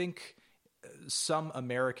I think some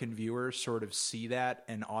American viewers sort of see that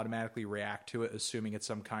and automatically react to it, assuming it's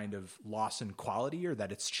some kind of loss in quality or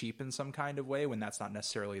that it's cheap in some kind of way, when that's not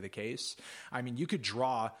necessarily the case. I mean, you could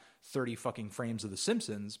draw 30 fucking frames of The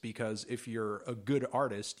Simpsons, because if you're a good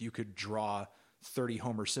artist, you could draw 30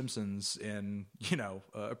 Homer Simpsons in,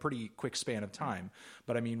 a pretty quick span of time.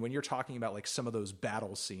 But I mean, when you're talking about like some of those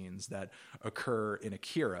battle scenes that occur in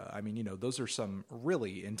Akira, I mean, those are some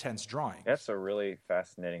really intense drawings. That's a really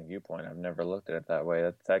fascinating viewpoint. I've never looked at it that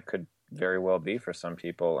way. That could very well be for some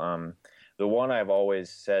people. The one I've always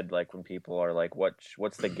said, like when people are like,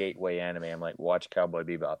 what's the gateway anime? I'm like, watch Cowboy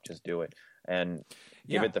Bebop, just do it. And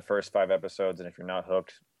give it the first 5 episodes. And if you're not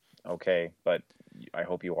hooked, okay. But I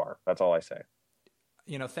hope you are. That's all I say.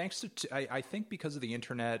 Thanks to I think because of the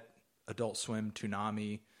internet, Adult Swim,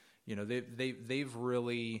 Toonami, they've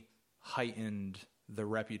really heightened the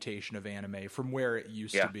reputation of anime from where it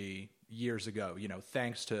used to be years ago.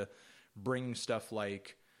 Thanks to bringing stuff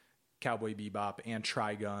like Cowboy Bebop and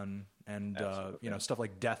Trigun and stuff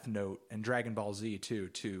like Death Note and Dragon Ball Z too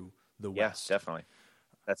to the West. Yeah, definitely.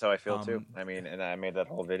 That's how I feel too. I mean, and I made that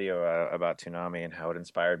whole video about Toonami and how it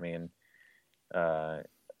inspired me, and to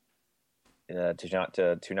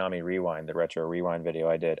Toonami Rewind, the retro rewind video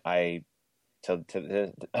I did.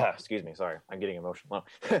 Excuse me, sorry, I'm getting emotional.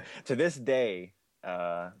 To this day,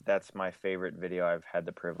 that's my favorite video I've had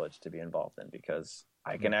the privilege to be involved in, because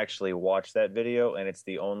I can actually watch that video, and it's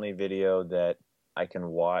the only video that I can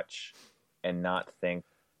watch and not think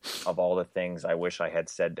of all the things I wish I had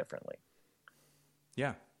said differently.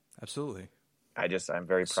 Yeah, absolutely. I'm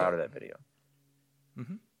very proud of that video.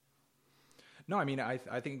 Mm-hmm. No, I mean, I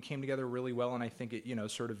think it came together really well, and I think it,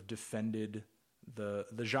 sort of defended the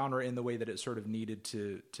genre in the way that it sort of needed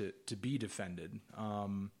to be defended.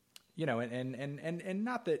 And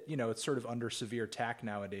not that, it's sort of under severe attack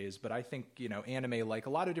nowadays, but I think, anime, like a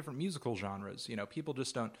lot of different musical genres, people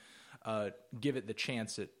just don't give it the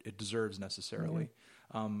chance it deserves necessarily.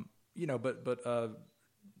 Mm-hmm.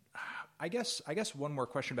 I guess one more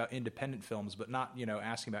question about independent films, but not,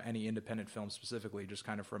 asking about any independent film specifically, just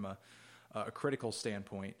kind of from a critical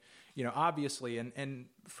standpoint, obviously, and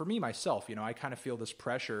for me myself, I kind of feel this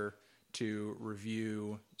pressure to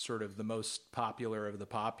review sort of the most popular of the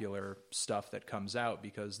popular stuff that comes out,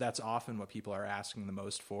 because that's often what people are asking the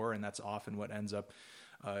most for, and that's often what ends up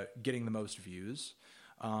getting the most views.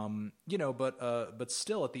 But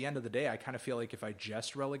still, at the end of the day, I kind of feel like if I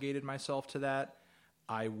just relegated myself to that,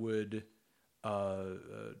 I would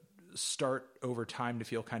start over time to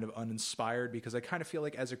feel kind of uninspired, because I kind of feel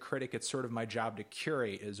like as a critic, it's sort of my job to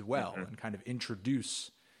curate as well, mm-hmm. and kind of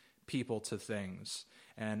introduce people to things.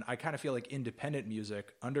 And I kind of feel like independent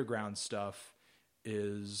music, underground stuff,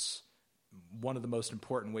 is one of the most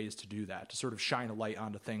important ways to do that, to sort of shine a light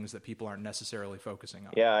onto things that people aren't necessarily focusing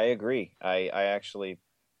on. Yeah, I agree. I actually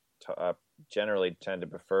generally tend to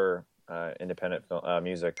prefer independent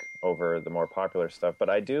music over the more popular stuff, but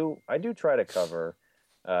I do try to cover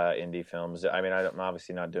indie films. I mean, I'm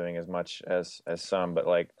obviously not doing as much as some, but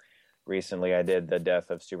like recently I did the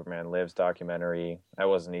Death of Superman Lives documentary. I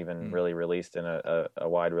wasn't even really released in a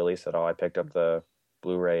wide release at all. I picked up the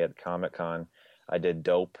Blu-ray at Comic-Con. I did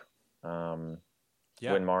Dope. When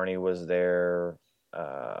Marnie was there.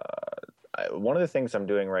 One of the things I'm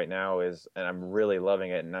doing right now is, and I'm really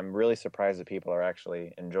loving it, and I'm really surprised that people are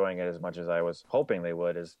actually enjoying it as much as I was hoping they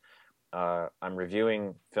would, is I'm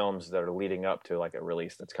reviewing films that are leading up to like a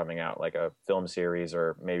release that's coming out, like a film series,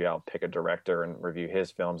 or maybe I'll pick a director and review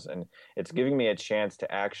his films. And it's giving me a chance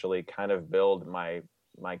to actually kind of build my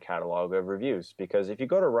catalog of reviews. Because if you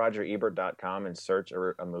go to rogerebert.com and search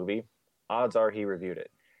a movie, odds are he reviewed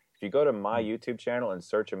it. If you go to my YouTube channel and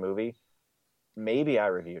search a movie, maybe I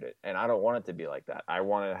reviewed it. And I don't want it to be like that. I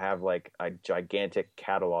want to have like a gigantic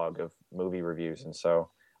catalog of movie reviews. And so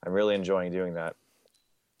I'm really enjoying doing that.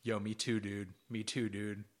 Yo, me too, dude.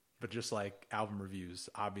 But just like album reviews,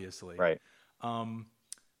 obviously. Right. Do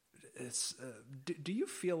you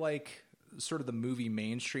feel like sort of the movie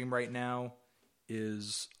mainstream right now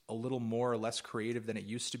is a little more or less creative than it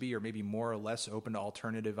used to be, or maybe more or less open to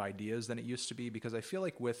alternative ideas than it used to be. Because I feel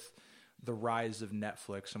like with the rise of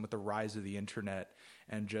Netflix and with the rise of the internet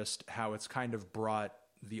and just how it's kind of brought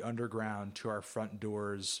the underground to our front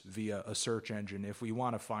doors via a search engine, if we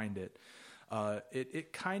want to find it,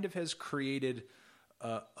 it kind of has created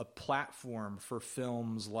a platform for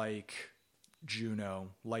films like Juno,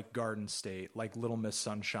 like Garden State, like Little Miss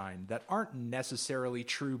Sunshine, that aren't necessarily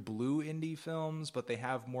true blue indie films, but they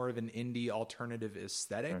have more of an indie alternative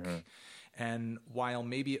aesthetic. And while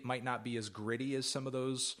maybe it might not be as gritty as some of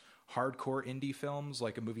those hardcore indie films,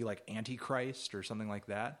 like a movie like Antichrist or something like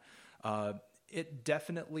that, it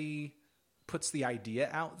definitely puts the idea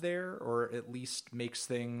out there, or at least makes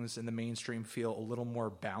things in the mainstream feel a little more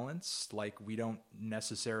balanced. Like we don't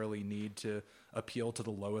necessarily need to appeal to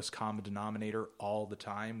the lowest common denominator all the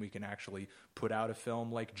time. We can actually put out a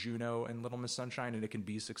film like Juno and Little Miss Sunshine and it can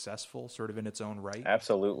be successful sort of in its own right.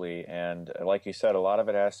 Absolutely. And like you said, a lot of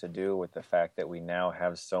it has to do with the fact that we now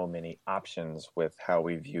have so many options with how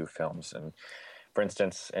we view films. And for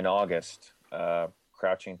instance, in August,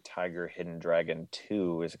 Crouching Tiger, Hidden Dragon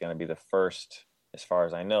 2 is going to be the first, as far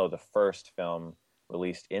as I know, the first film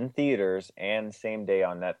released in theaters and same day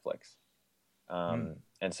on Netflix.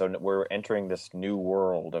 And so we're entering this new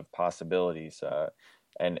world of possibilities.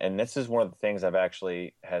 And this is one of the things I've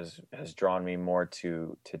actually has drawn me more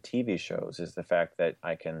to TV shows, is the fact that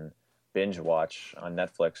I can binge watch on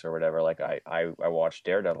Netflix or whatever. Like I watched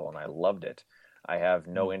Daredevil and I loved it. I have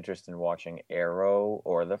no interest in watching Arrow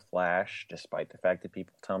or The Flash, despite the fact that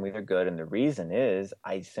people tell me they're good. And the reason is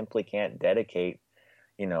I simply can't dedicate,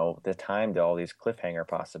 the time to all these cliffhanger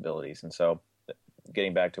possibilities. And so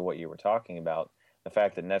getting back to what you were talking about, the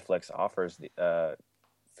fact that Netflix offers the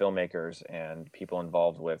filmmakers and people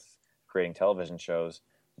involved with creating television shows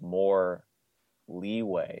more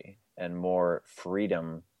leeway and more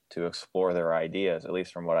freedom to explore their ideas, at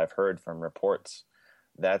least from what I've heard from reports,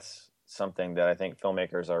 that's something that I think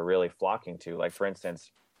filmmakers are really flocking to. Like, for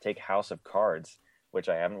instance, take House of Cards, which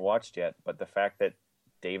I haven't watched yet, but the fact that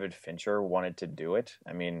David Fincher wanted to do it,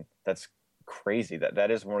 I mean, that's crazy.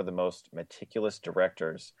 That is one of the most meticulous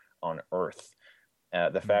directors on earth.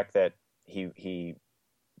 The fact that he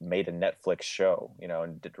made a Netflix show,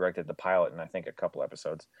 and directed the pilot and I think a couple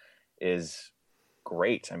episodes, is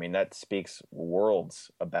great. I mean, that speaks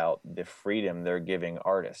worlds about the freedom they're giving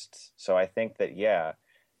artists. So I think that,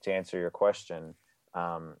 to answer your question,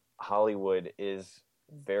 Hollywood is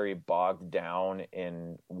very bogged down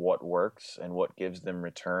in what works and what gives them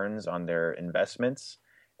returns on their investments.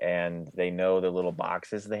 And they know the little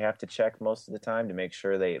boxes they have to check most of the time to make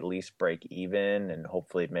sure they at least break even and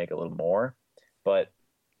hopefully make a little more. But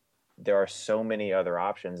there are so many other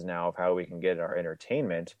options now of how we can get our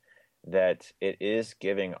entertainment that it is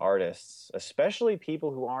giving artists, especially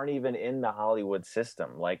people who aren't even in the Hollywood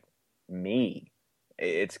system, like me,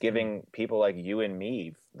 it's giving people like you and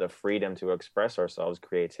me the freedom to express ourselves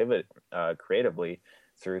creatively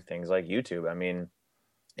through things like YouTube. I mean,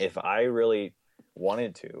 if I really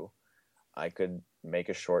wanted to, I could make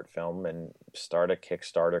a short film and start a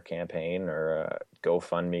Kickstarter campaign or a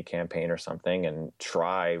GoFundMe campaign or something and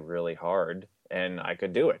try really hard, and I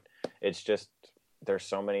could do it. It's just there's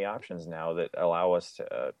so many options now that allow us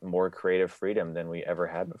more creative freedom than we ever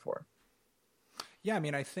had before. Yeah, I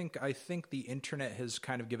mean, I think the internet has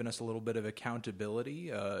kind of given us a little bit of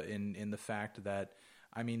accountability in the fact that,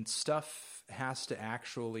 I mean, stuff has to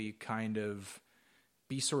actually kind of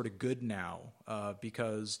be sort of good now,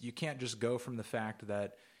 because you can't just go from the fact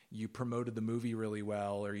that you promoted the movie really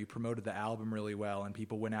well or you promoted the album really well and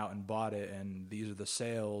people went out and bought it and these are the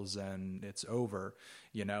sales and it's over.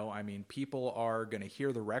 I mean, people are going to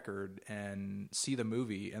hear the record and see the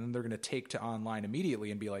movie and then they're going to take to online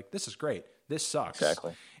immediately and be like, this is great. This sucks.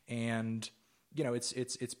 Exactly. And,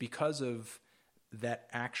 it's because of that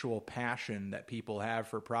actual passion that people have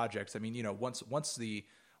for projects. I mean, once the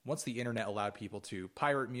internet allowed people to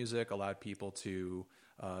pirate music, allowed people to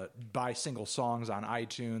buy single songs on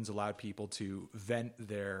iTunes, allowed people to vent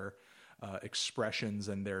their expressions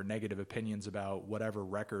and their negative opinions about whatever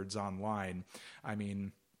records online. I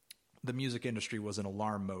mean, the music industry was in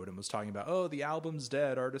alarm mode and was talking about, oh, the album's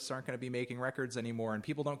dead. Artists aren't going to be making records anymore. And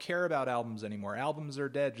people don't care about albums anymore. Albums are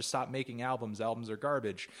dead. Just stop making albums. Albums are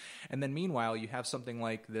garbage. And then meanwhile, you have something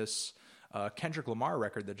like this Kendrick Lamar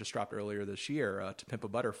record that just dropped earlier this year, To Pimp a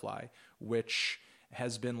Butterfly, which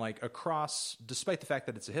has been like across, despite the fact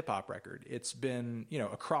that it's a hip hop record, it's been, you know,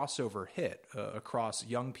 a crossover hit across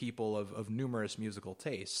young people of numerous musical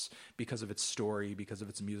tastes because of its story, because of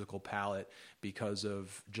its musical palette, because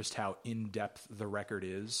of just how in depth the record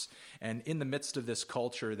is. And in the midst of this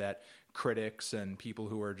culture that critics and people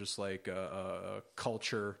who are just like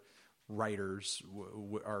culture writers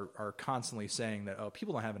are constantly saying that, oh,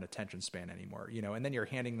 people don't have an attention span anymore, you know, and then you're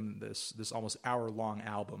handing them this almost hour-long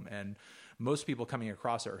album, and most people coming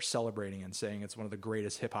across it are celebrating and saying it's one of the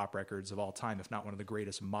greatest hip-hop records of all time, if not one of the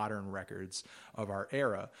greatest modern records of our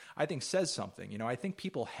era. I think says something. You know, I think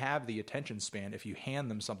people have the attention span if you hand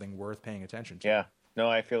them something worth paying attention to. Yeah, no,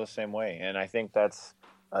 I feel the same way, and I think that's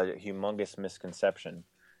a humongous misconception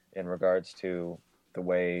in regards to the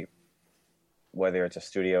way, whether it's a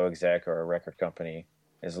studio exec or a record company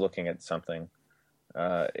is looking at something.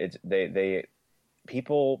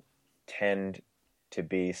 People tend to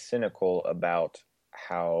be cynical about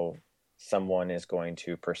how someone is going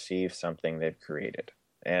to perceive something they've created,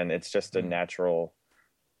 and it's just a natural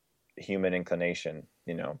human inclination.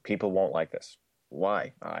 You know, people won't like this.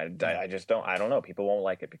 Why? I just don't. I don't know. People won't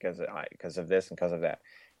like it because of this and because of that.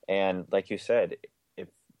 And like you said,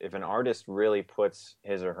 if an artist really puts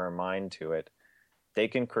his or her mind to it, they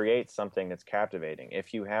can create something that's captivating.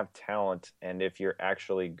 If you have talent and if you're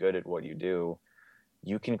actually good at what you do,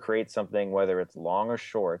 you can create something, whether it's long or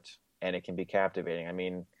short, and it can be captivating. I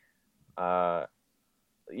mean,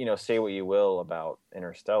 you know, say what you will about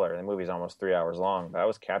Interstellar. The movie's almost 3 hours long, but I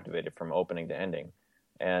was captivated from opening to ending.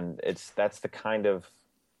 And that's the kind of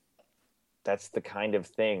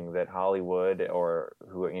thing that Hollywood or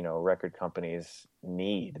record companies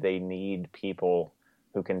need. They need people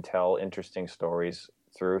who can tell interesting stories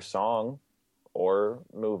through song or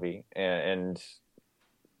movie and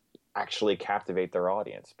actually captivate their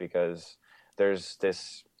audience, because there's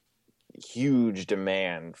this huge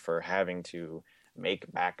demand for having to make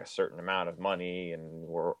back a certain amount of money, and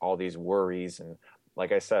all these worries, and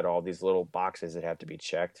like I said, all these little boxes that have to be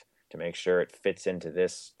checked to make sure it fits into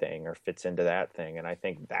this thing or fits into that thing. And I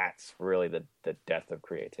think that's really the death of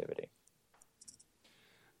creativity.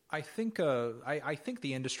 I think I think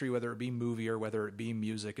the industry, whether it be movie or whether it be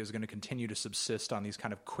music, is going to continue to subsist on these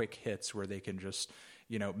kind of quick hits where they can just,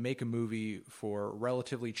 you know, make a movie for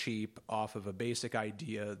relatively cheap off of a basic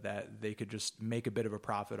idea that they could just make a bit of a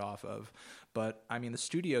profit off of. But I mean, the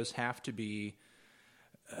studios have to be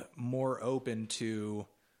more open to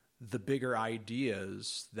the bigger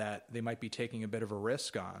ideas that they might be taking a bit of a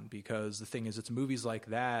risk on, because the thing is, it's movies like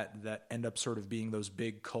that end up sort of being those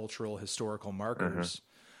big cultural historical markers. Mm-hmm.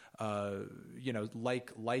 You know,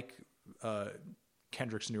 like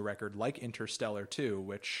Kendrick's new record, like Interstellar 2,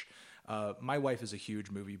 which my wife is a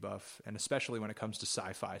huge movie buff, and especially when it comes to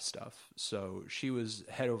sci-fi stuff. So she was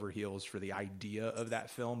head over heels for the idea of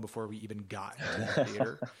that film before we even got into the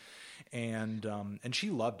theater. And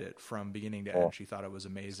she loved it from beginning to end. She thought it was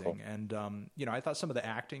amazing. Cool. And, you know, I thought some of the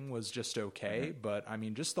acting was just okay, mm-hmm. but I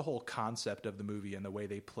mean, just the whole concept of the movie and the way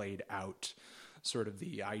they played out sort of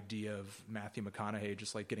the idea of Matthew McConaughey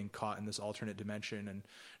just like getting caught in this alternate dimension and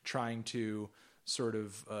trying to sort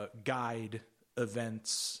of guide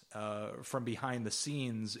events from behind the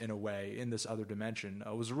scenes in a way in this other dimension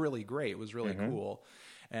was really great. It was really mm-hmm. cool.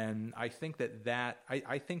 And I think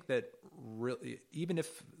I think that really, even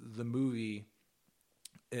if the movie,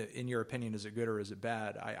 in your opinion, is it good or is it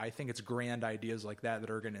bad? I think it's grand ideas like that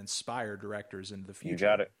are going to inspire directors into the future. You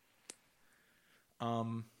got it.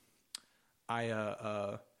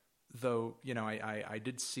 Though, you know, I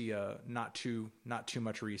did see not too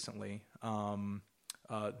much recently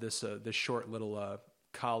this short little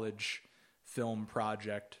college film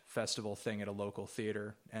project festival thing at a local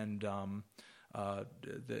theater, and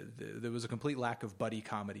there was a complete lack of buddy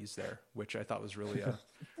comedies there, which I thought was really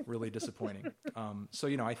really disappointing. So,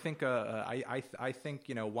 you know, I think I think,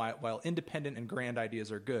 you know, while independent and grand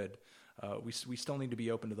ideas are good, we still need to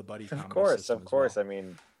be open to the buddy comedy. Of course. Well. I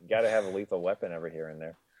mean, you got to have a Lethal Weapon every here and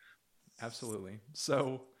there. Absolutely.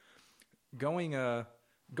 So, going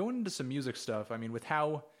into some music stuff. I mean, with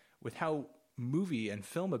how movie and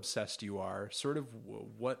film obsessed you are, sort of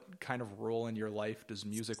what kind of role in your life does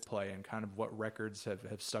music play, and kind of what records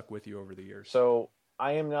have stuck with you over the years? So,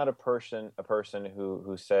 I am not a person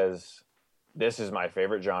who says this is my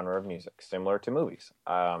favorite genre of music, similar to movies.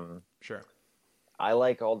 Sure. I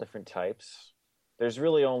like all different types. There's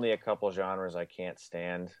really only a couple genres I can't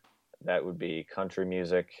stand. That would be country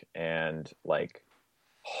music and like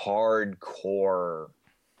hardcore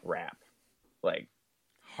rap. Like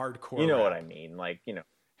hardcore, you know rap. What I mean? Like, you know,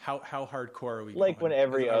 how hardcore are we? Like going? when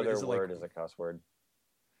every other word is a cuss word.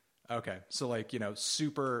 Okay, so like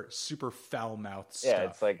super super foul mouthed Yeah,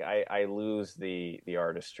 stuff. it's like I lose the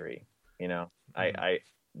artistry. Mm-hmm. I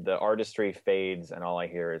the artistry fades, and all I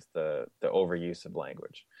hear is the overuse of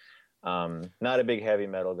language. Not a big heavy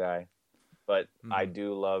metal guy, but I Mm-hmm.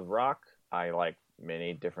 do love rock. I like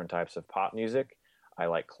many different types of pop music. I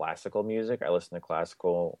like classical music. I listen to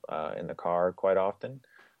classical in the car quite often.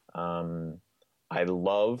 Um, I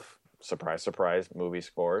love, surprise, surprise, movie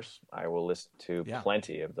scores. I will listen to Yeah,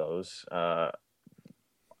 plenty of those.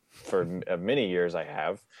 For many years, I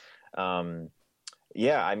have. Um,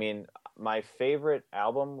 yeah, I mean, my favorite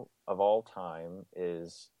album of all time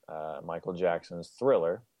is Michael Jackson's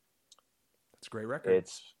Thriller. that's a great record.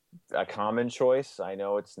 It's a common choice. I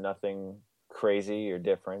know it's nothing crazy or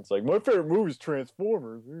different. It's like my favorite movie is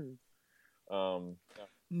Transformers. Um,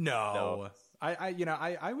 no, No,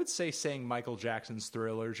 I would say saying Michael Jackson's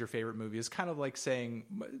Thriller is your favorite movie is kind of like saying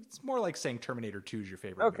it's more like saying Terminator 2 is your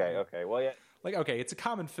favorite okay, movie. okay. Well, yeah, Like, okay, it's a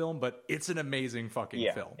common film, but it's an amazing fucking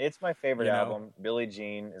yeah. film. It's my favorite You know, album. Billie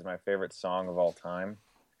Jean is my favorite song of all time.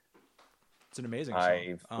 it's an amazing song.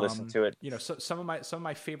 I've listened to it. Some of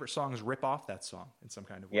my favorite songs rip off that song in some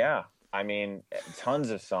kind of way. Yeah, I mean, tons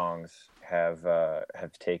of songs have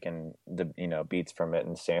taken the beats from it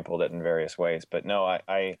and sampled it in various ways. But no,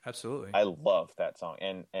 Absolutely. I love that song.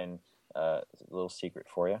 And a little secret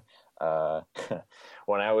for you, uh,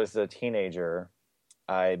 when I was a teenager,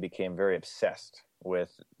 I became very obsessed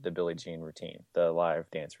with the Billie Jean routine, the live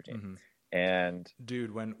dance routine, Mm-hmm. and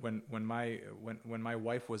Dude, when my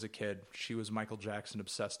wife was a kid, she was Michael Jackson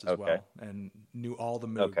obsessed as okay, well, and knew all the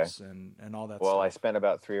okay. moves and all that Well, stuff. I spent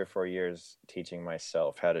about 3 or 4 years teaching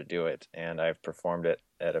myself how to do it, and I've performed it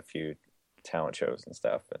at a few talent shows and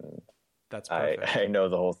stuff, and That's I perfect. I know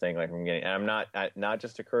the whole thing like from getting. And I'm not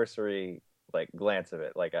just a cursory like glance of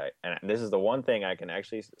it. Like and this is the one thing I can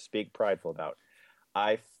actually speak prideful about.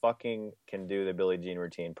 I fucking can do the Billie Jean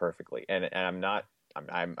routine perfectly, and I'm not.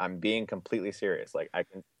 I'm being completely serious. Like I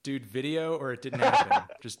can. Dude, video or it didn't happen.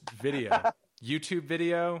 Just video. YouTube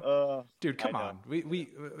video. Dude, I come know. on. We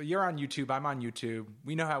you're on YouTube, I'm on YouTube.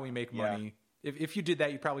 We know how we make Yeah. money. If you did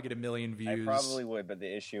that, you'd probably get 1 million I views. probably would, but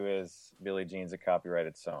the issue is Billie Jean's a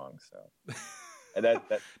copyrighted song, so that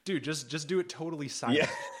Dude, just do it totally silent. yeah.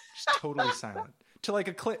 Just totally silent. To like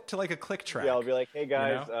a click track. Yeah, I'll be like, hey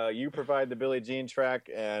guys, You know? you provide the Billie Jean track,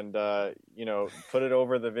 and put it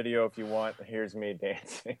over the video if you want. Here's me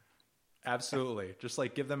dancing. Absolutely. Just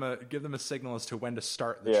like give them a signal as to when to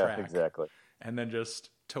start the Yeah, track. exactly. And then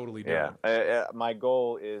just totally do Yeah, it. my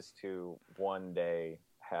goal is to one day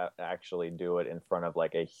actually do it in front of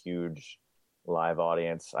like a huge live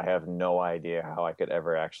audience. I have no idea how I could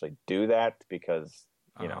ever actually do that because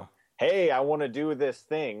hey, I want to do this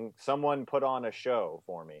thing. Someone put on a show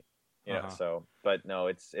for me, So, but no,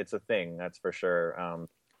 it's a thing, that's for sure.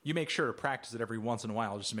 You make sure to practice it every once in a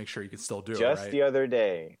while just to make sure you can still do it, Just right? the other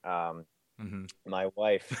day, Mm-hmm. my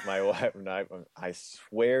wife, and I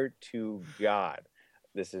swear to God,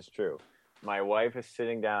 this is true. My wife is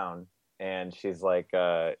sitting down and she's like,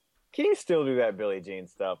 can you still do that Billie Jean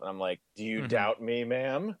stuff? And I'm like, do you doubt me,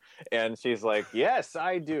 ma'am? And she's like, yes,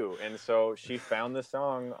 I do. And so she found the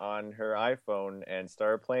song on her iPhone and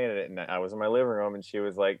started playing it. And I was in my living room and she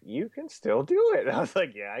was like, you can still do it. And I was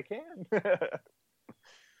like, yeah, I can.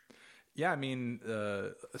 Yeah, I mean,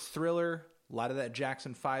 Thriller, a lot of that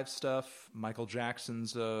Jackson 5 stuff, Michael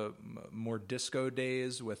Jackson's more disco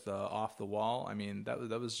days with Off the Wall. I mean, that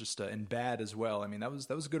was just and Bad as well. I mean, that was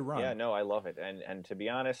a good run. Yeah, no, I love it. And to be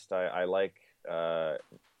honest, I like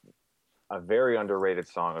a very underrated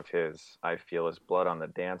song of his, I feel, is Blood on the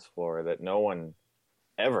Dance Floor, that no one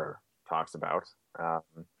ever talks about.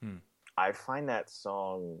 I find that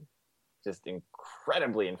song just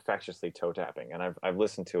incredibly infectiously toe tapping, and I've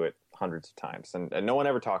listened to it hundreds of times, and no one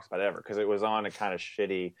ever talks about it ever because it was on a kind of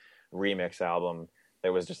shitty remix album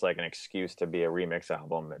that was just like an excuse to be a remix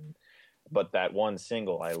album, but that one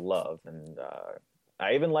single I love, and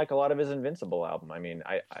I even like a lot of his Invincible album. I mean,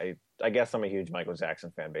 I guess I'm a huge Michael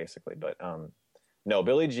Jackson fan basically, but no,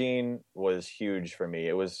 Billie Jean was huge for me.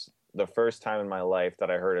 It was the first time in my life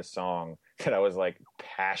that I heard a song that I was like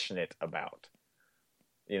passionate about.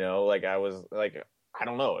 Like I was like, I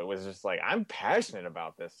don't know. It was just like, I'm passionate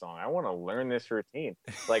about this song. I want to learn this routine.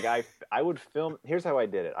 Like I would film. Here's how I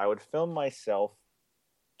did it. I would film myself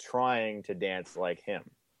trying to dance like him.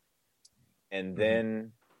 And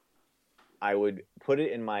then I would put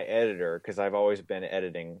it in my editor because I've always been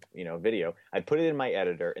editing, video. I'd put it in my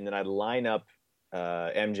editor and then I'd line up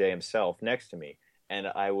MJ himself next to me. and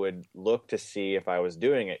I would look to see if I was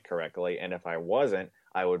doing it correctly, and if I wasn't,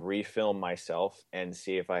 I would refilm myself and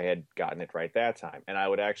see if I had gotten it right that time. And I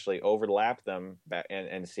would actually overlap them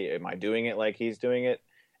and see, am I doing it like he's doing it?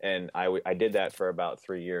 And I did that for about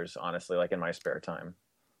 3 years, honestly, like in my spare time.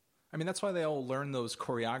 I mean, that's why they all learn those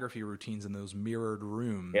choreography routines in those mirrored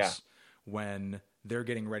rooms Yeah. when they're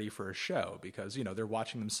getting ready for a show, because, you know, they're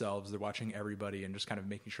watching themselves, they're watching everybody, and just kind of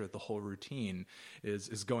making sure that the whole routine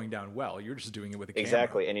is going down well. You're just doing it with a camera.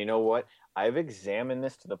 Exactly. And you know what? I've examined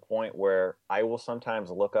this to the point where I will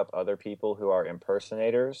sometimes look up other people who are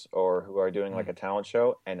impersonators or who are doing like a talent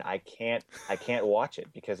show, and I can't watch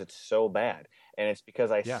it because it's so bad. And it's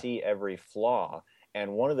because I see every flaw.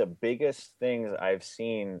 And one of the biggest things I've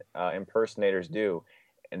seen impersonators do,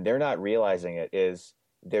 and they're not realizing it, is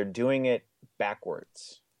they're doing it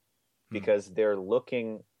backwards, because they're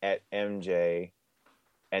looking at MJ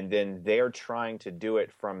and then they're trying to do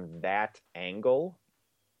it from that angle,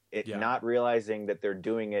 not realizing that they're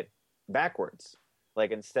doing it backwards.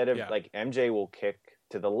 Like, instead of like, MJ will kick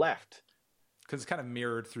to the left because it's kind of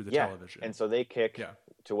mirrored through the television, and so they kick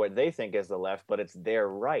to what they think is the left, but it's their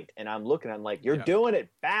right. And I'm like, you're doing it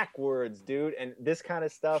backwards, dude. And this kind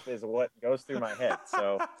of stuff is what goes through my head.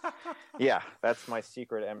 So yeah, that's my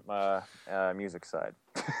secret music side.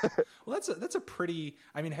 Well, that's a pretty,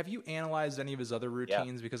 I mean, have you analyzed any of his other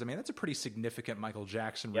routines? Because I mean, that's a pretty significant Michael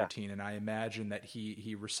Jackson routine, and I imagine that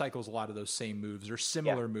he recycles a lot of those same moves or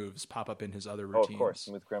similar moves pop up in his other routines. Oh, of course.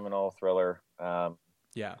 Smooth Criminal, Thriller.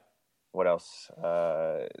 What else?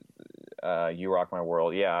 You Rock My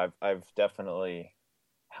World. Yeah, I've definitely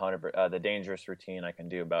the Dangerous routine. I can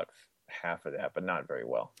do about half of that, but not very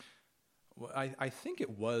well. Well, I think it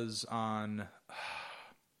was on.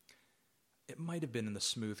 It might have been in the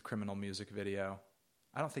Smooth Criminal music video.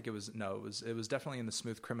 I don't think it was. No, it was definitely in the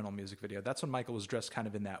Smooth Criminal music video. That's when Michael was dressed kind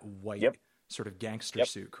of in that white sort of gangster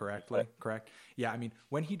suit. Correct? Yeah. I mean,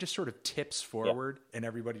 when he just sort of tips forward and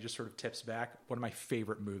everybody just sort of tips back. One of my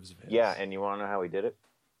favorite moves of his. Yeah, and you want to know how he did it?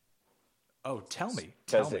 Oh, tell me.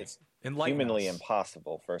 It's humanly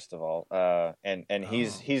impossible, first of all. And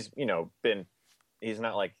he's he's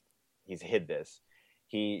not like he's hid this.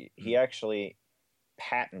 He actually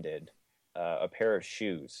patented a pair of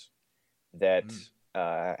shoes that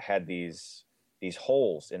had these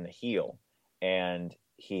holes in the heel, and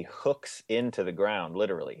he hooks into the ground.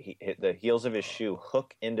 Literally, the heels of his shoe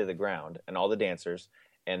hook into the ground, and all the dancers,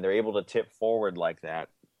 and they're able to tip forward like that,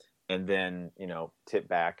 and then tip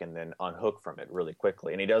back and then unhook from it really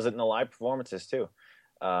quickly. And he does it in the live performances too.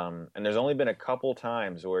 And there's only been a couple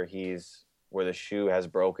times where the shoe has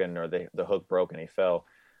broken or the hook broke and he fell.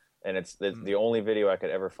 And it's the only video I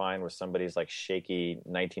could ever find was somebody's like shaky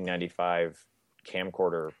 1995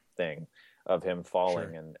 camcorder thing of him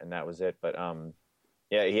falling, and that was it. But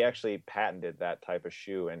he actually patented that type of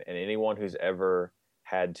shoe, and anyone who's ever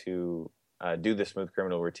had to do the Smooth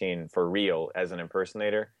Criminal routine for real as an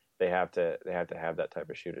impersonator, they have to have that type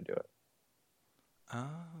of shoe to do it.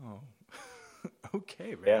 Oh,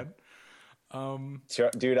 okay, man.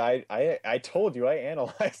 Dude, I told you I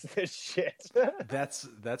analyzed this shit.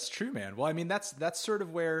 That's true, man. Well, I mean, that's sort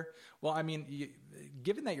of where. Well, I mean,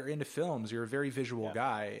 given that you're into films, you're a very visual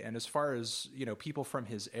guy, and as far as people from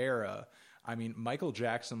his era, I mean, Michael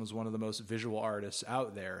Jackson was one of the most visual artists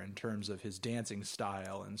out there in terms of his dancing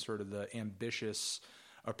style and sort of the ambitious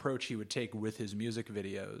approach he would take with his music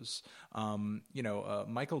videos.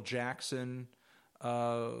 Michael Jackson.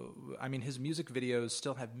 I mean, his music videos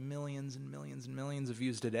still have millions and millions and millions of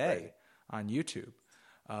views today on YouTube.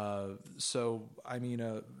 So, I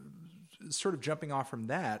mean, sort of jumping off from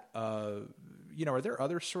that, are there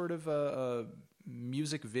other sort of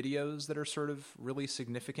music videos that are sort of really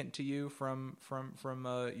significant to you from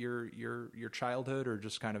your childhood, or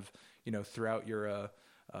just kind of throughout your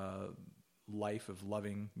life of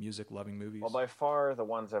loving music, loving movies? Well, by far the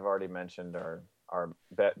ones I've already mentioned are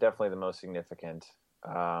definitely the most significant.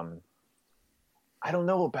 I don't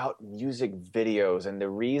know about music videos, and the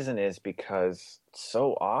reason is because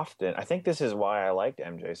so often, I think this is why I liked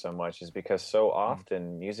MJ so much, is because so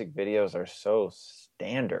often music videos are so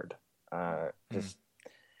standard, just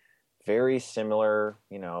very similar,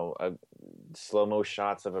 slow-mo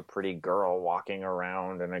shots of a pretty girl walking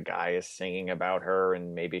around and a guy is singing about her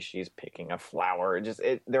and maybe she's picking a flower.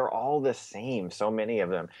 They're all the same, so many of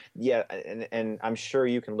them. Yeah, and I'm sure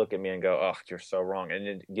you can look at me and go, oh, you're so wrong,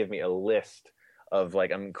 and give me a list of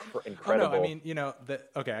like incredible. Oh no, I mean,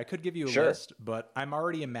 okay, I could give you a Sure. list, but I'm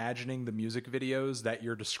already imagining the music videos that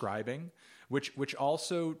you're describing, which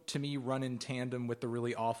also to me run in tandem with the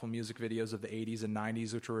really awful music videos of the 80s and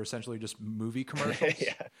 90s, which were essentially just movie commercials,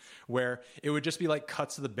 Yeah. where it would just be like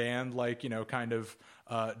cuts of the band, like, kind of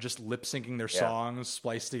just lip syncing their songs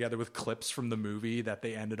spliced together with clips from the movie that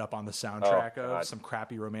they ended up on the soundtrack of some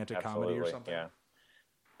crappy romantic comedy or something. Yeah.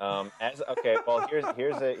 Well,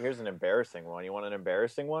 here's an embarrassing one. You want an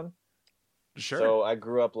embarrassing one? Sure. So I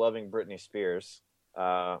grew up loving Britney Spears.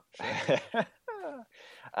 Sure.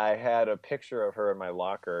 I had a picture of her in my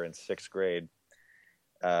locker in 6th grade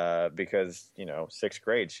because 6th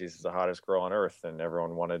grade, she's the hottest girl on earth, and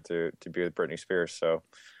everyone wanted to be with Britney Spears. So,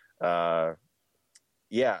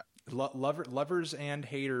 yeah. Lovers and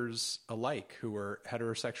haters alike, who were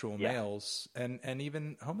heterosexual males and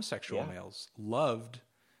even homosexual males, loved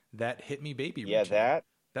that "Hit Me Baby" routine.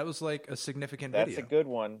 That was like a significant video. That's a good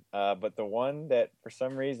one. But the one that for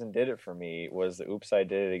some reason did it for me was the "Oops, I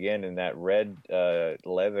Did It Again" in that red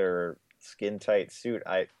leather skin tight suit.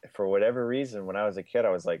 For whatever reason, when I was a kid, I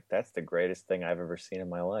was like, "That's the greatest thing I've ever seen in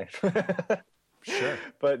my life." Sure.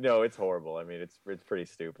 But no, it's horrible. I mean, it's pretty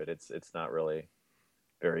stupid. It's not really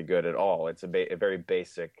very good at all. It's a very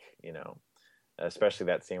basic, especially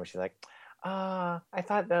that scene where she's like, I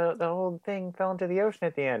thought the whole thing fell into the ocean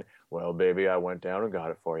at the end. Well, baby, I went down and got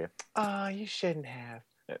it for you. You shouldn't have.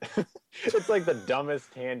 It's like the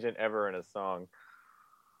dumbest tangent ever in a song.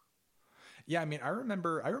 Yeah, I mean, I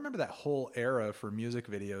remember that whole era for music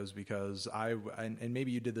videos because and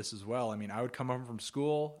maybe you did this as well. I mean, I would come home from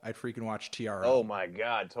school, I'd freaking watch TRL. Oh my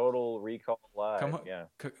God, Total Recall Live.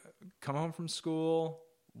 Come home from school,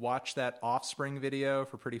 watch that Offspring video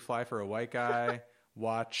for Pretty Fly for a White Guy,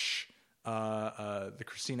 watch the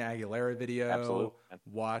Christina Aguilera video. Absolutely.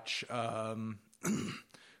 Watch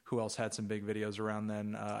who else had some big videos around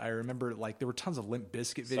then? I remember like there were tons of Limp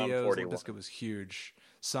Bizkit videos. Limp Bizkit was huge.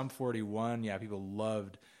 Sum 41, yeah, people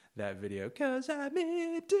loved that video. 'Cause I'm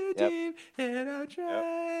in too deep and I'm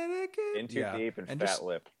trying to get in too deep and fat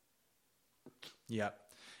lip. Yeah.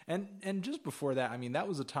 And just before that, I mean, that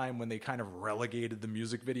was a time when they kind of relegated the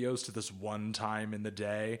music videos to this one time in the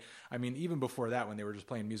day. I mean, even before that, when they were just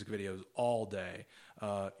playing music videos all day,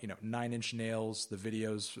 9 Inch Nails, the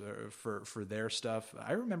videos for their stuff.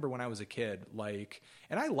 I remember when I was a kid,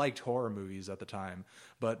 and I liked horror movies at the time,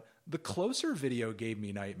 but the Closer video gave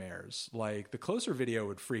me nightmares. Like, the Closer video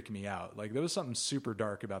would freak me out. Like, there was something super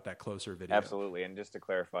dark about that Closer video. Absolutely. And just to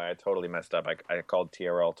clarify, I totally messed up. I called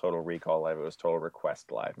TRL Total Recall Live. It was Total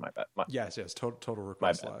Request Live. My bad. Yes. Total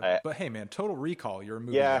Request Live. But hey, man, Total Recall, you're a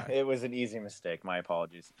movie guy. Yeah, it was an easy mistake. My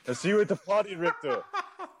apologies. I'll see you at the party, Richter.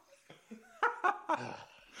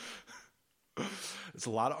 It's a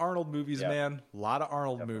lot of Arnold movies, man. A lot of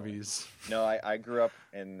Arnold movies. No, I grew up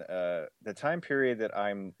in the time period that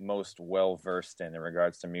I'm most well versed in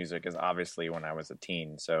regards to music is obviously when I was a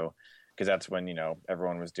teen. So, because that's when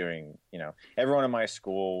everyone was doing everyone in my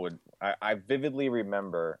school would. I vividly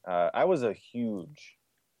remember I was a huge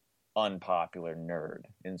unpopular nerd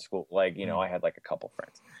in school. Like I had like a couple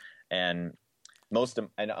friends, and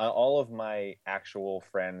all of my actual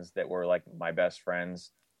friends that were like my best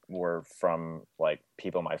friends were from like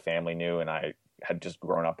people my family knew, and I had just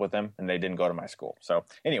grown up with them, and they didn't go to my school. So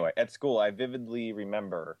anyway, at school, I vividly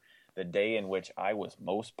remember the day in which I was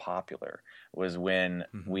most popular was when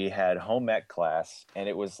we had home ec class, and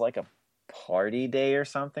it was like a party day or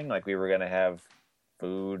something. Like we were going to have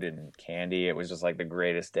food and candy. It was just like the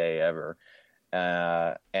greatest day ever.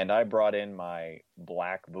 And I brought in my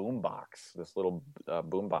black boombox, this little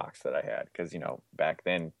boombox that I had, because back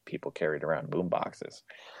then people carried around boomboxes.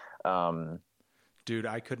 Dude,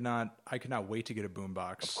 I could not wait to get a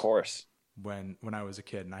boombox. Of course. When I was a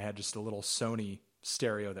kid, and I had just a little Sony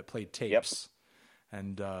stereo that played tapes. Yep.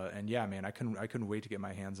 And yeah, man, I couldn't wait to get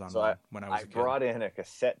my hands on one when I was a kid. I brought in a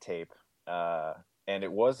cassette tape, and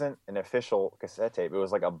it wasn't an official cassette tape. It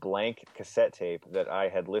was like a blank cassette tape that I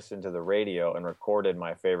had listened to the radio and recorded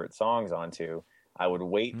my favorite songs onto. I would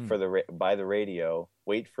wait by the radio,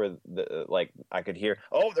 wait for the I could hear,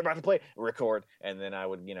 oh, they're about to play, record, and then I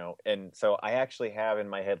would, and so I actually have in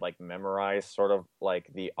my head like memorized sort of like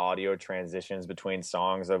the audio transitions between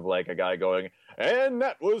songs of like a guy going, and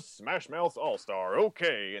that was Smash Mouth's All Star,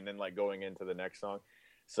 okay, and then like going into the next song.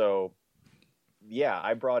 So yeah,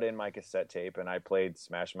 I brought in my cassette tape and I played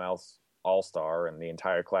Smash Mouth's All Star, and the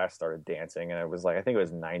entire class started dancing, and it was like I think it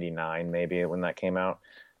was '99 maybe when that came out.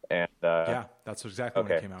 And yeah, that's exactly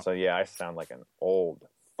when it came out. So yeah, I sound like an old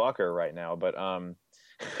fucker right now, but and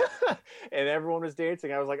everyone was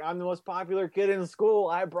dancing. I was like, I'm the most popular kid in school.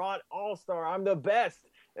 I brought All Star. I'm the best.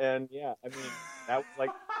 And yeah, I mean, that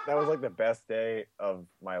was like the best day of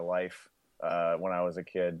my life when I was a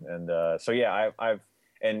kid. And so yeah, I've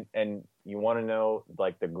and you want to know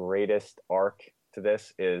like the greatest arc to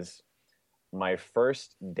this is my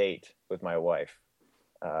first date with my wife.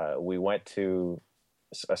 We went to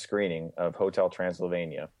a screening of Hotel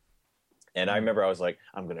Transylvania. And I remember I was like,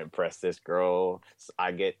 I'm going to impress this girl.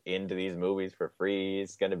 I get into these movies for free.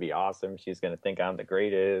 It's going to be awesome. She's going to think I'm the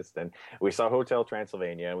greatest. And we saw Hotel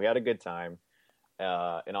Transylvania and we had a good time.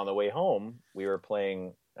 And on the way home, we were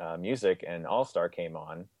playing music and All Star came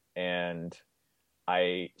on. And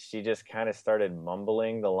she just kind of started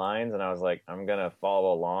mumbling the lines. And I was like, I'm going to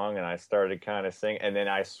follow along. And I started kind of singing. And then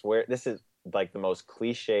I swear, this is like the most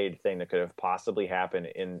cliched thing that could have possibly happened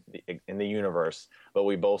in the universe, but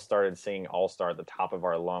we both started singing All Star at the top of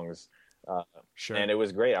our lungs. Sure. And it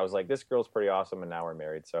was great. I was like, this girl's pretty awesome. And now we're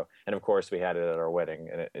married. So, and of course we had it at our wedding,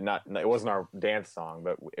 and it wasn't our dance song,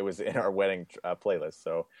 but it was in our wedding playlist.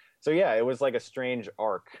 So yeah, it was like a strange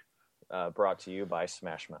arc brought to you by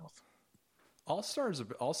Smash Mouth. All Stars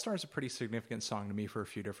a pretty significant song to me for a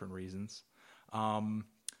few different reasons.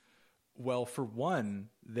 Well, for one,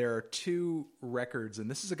 there are two records,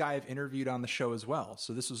 and this is a guy I've interviewed on the show as well.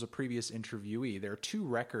 So this was a previous interviewee. There are two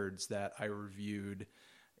records that I reviewed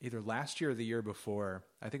either last year or the year before.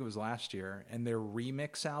 I think it was last year. And they're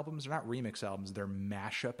remix albums. They're not remix albums. They're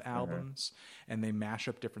mashup albums. Mm-hmm. And they mash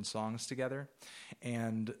up different songs together.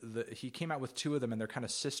 And he came out with two of them, and they're kind of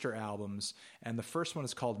sister albums. And the first one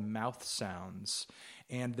is called Mouth Sounds.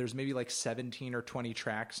 And there's maybe like 17 or 20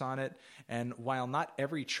 tracks on it. And while not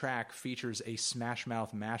every track features a Smash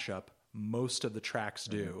Mouth mashup, most of the tracks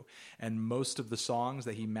do. Mm-hmm. And most of the songs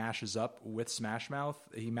that he mashes up with Smash Mouth,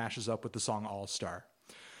 he mashes up with the song All Star.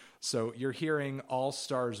 So you're hearing All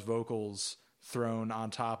Star's vocals thrown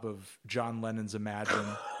on top of John Lennon's Imagine,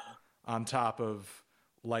 on top of,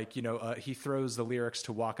 like, he throws the lyrics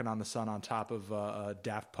to Walking on the Sun on top of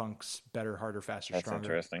Daft Punk's Better, Harder, Faster, Stronger.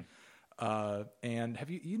 That's interesting. And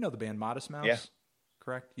have you know the band Modest Mouse? Yeah.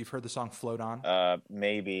 Correct? You've heard the song Float On?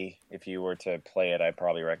 Maybe if you were to play it, I'd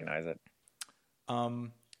probably recognize it.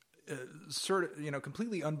 Sort of,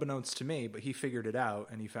 completely unbeknownst to me, but he figured it out,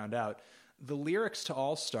 and he found out the lyrics to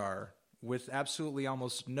All Star, with absolutely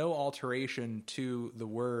almost no alteration to the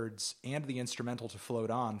words and the instrumental to Float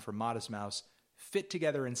On from Modest Mouse, fit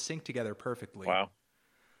together and sync together perfectly. Wow.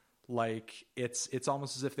 Like it's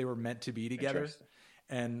almost as if they were meant to be together.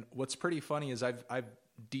 And what's pretty funny is I've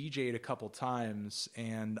DJ'd a couple times,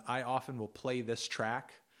 and I often will play this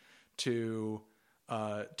track to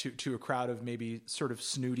a crowd of maybe sort of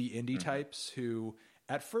snooty indie types who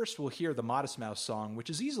at first will hear the Modest Mouse song, which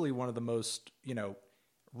is easily one of the most,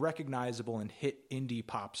 recognizable and hit indie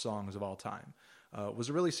pop songs of all time. Was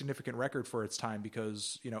a really significant record for its time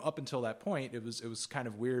because, up until that point, it was kind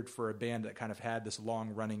of weird for a band that kind of had this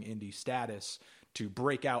long running indie status to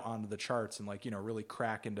break out onto the charts and really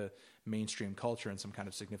crack into mainstream culture in some kind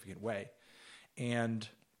of significant way. And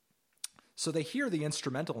so they hear the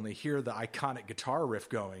instrumental and they hear the iconic guitar riff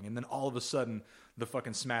going, and then all of a sudden the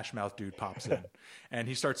fucking Smash Mouth dude pops in and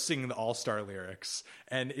he starts singing the All Star lyrics,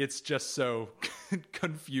 and it's just so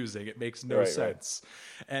confusing. It makes no sense.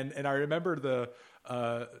 Right. And I remember the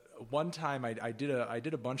one time I did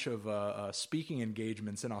a bunch of speaking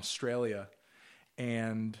engagements in Australia,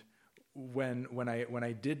 and when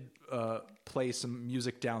I did play some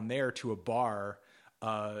music down there to a bar,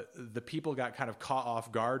 the people got kind of caught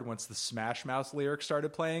off guard once the Smash Mouth lyrics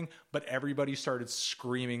started playing, but everybody started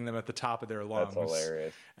screaming them at the top of their lungs. That's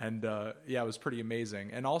hilarious. And it was pretty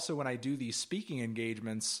amazing. And also when I do these speaking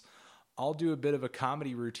engagements, I'll do a bit of a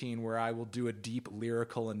comedy routine where I will do a deep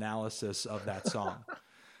lyrical analysis of that song,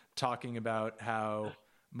 talking about how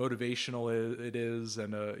motivational it is,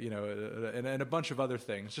 and and a bunch of other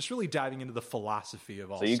things, just really diving into the philosophy of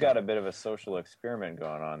all. So you got a bit of a social experiment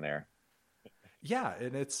going on there. Yeah,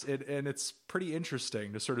 and it's pretty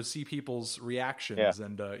interesting to sort of see people's reactions,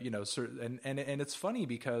 and and it's funny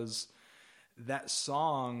because that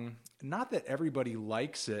song, not that everybody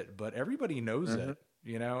likes it, but everybody knows it.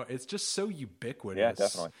 It's just so ubiquitous. Yeah,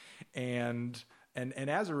 definitely. And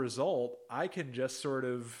as a result, I can just sort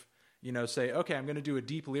of say, okay, I'm going to do a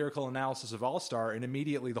deep lyrical analysis of All Star, and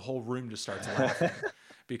immediately the whole room just starts laughing.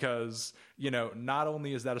 Because, not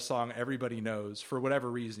only is that a song everybody knows for whatever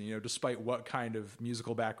reason, despite what kind of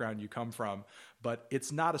musical background you come from, but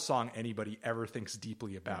it's not a song anybody ever thinks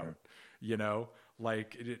deeply about,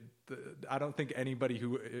 I don't think anybody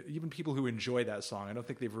even people who enjoy that song, I don't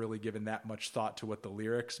think they've really given that much thought to what the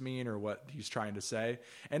lyrics mean or what he's trying to say.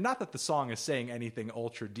 And not that the song is saying anything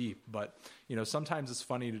ultra deep, but, sometimes it's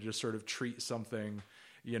funny to just sort of treat something,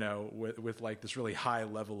 with like this really high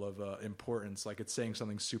level of importance, like it's saying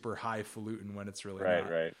something super highfalutin when it's really right,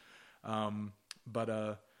 not. right.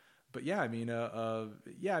 But yeah, I mean,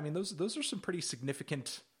 those are some pretty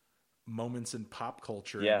significant moments in pop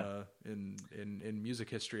culture, Yeah. in music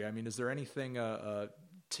history. I mean, is there anything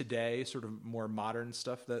today, sort of more modern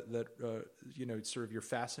stuff that sort of you're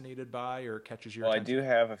fascinated by or catches your Well, I attention? do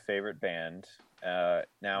have a favorite band.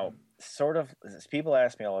 Now, sort of, people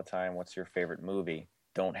ask me all the time, "What's your favorite movie?"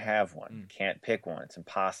 Don't have one. Can't pick one. It's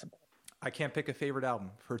impossible. I can't pick a favorite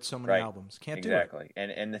album. I've heard so many Right. albums. Can't do it. Exactly.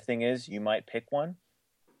 And the thing is, you might pick one,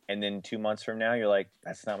 and then 2 months from now, you're like,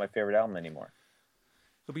 "That's not my favorite album anymore."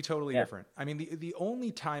 It'll be totally Yeah. different. I mean, the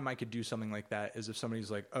only time I could do something like that is if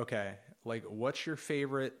somebody's like, okay, like what's your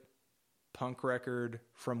favorite punk record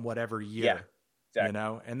from whatever year? Yeah.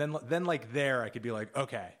 Exactly. And then like there I could be like,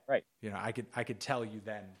 okay, Right. I could tell you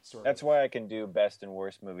then sort That's of. why I can do best and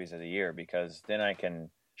worst movies of the year, because then I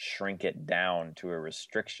can shrink it down to a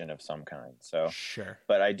restriction of some kind. So, Sure.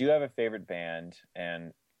 but I do have a favorite band,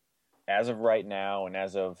 and as of right now, and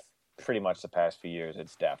as of pretty much the past few years,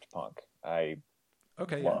 it's Daft Punk. I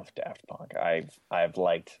love Daft Punk. I've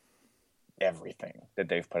liked everything that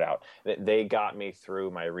they've put out. They got me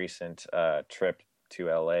through my recent trip to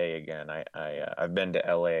LA again. I've been to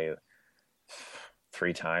LA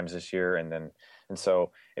 3 times this year, and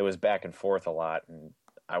so it was back and forth a lot, and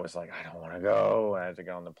I was like, I don't want to go. I had to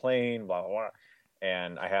get on the plane, blah blah blah,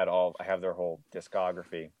 and I have their whole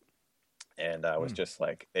discography, and I was just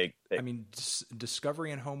like, I mean,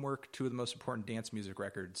 Discovery and Homework, two of the most important dance music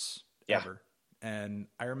records ever. And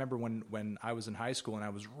I remember when I was in high school and I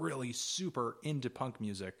was really super into punk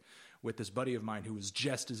music with this buddy of mine who was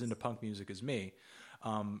just as into punk music as me.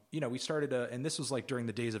 We started, and this was like during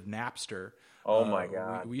the days of Napster. Oh my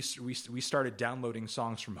God. We started downloading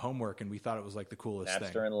songs from Homework, and we thought it was like the coolest thing.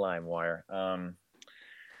 Napster and LimeWire.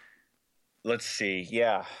 Let's see.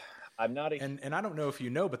 Yeah. I'm not and I don't know if you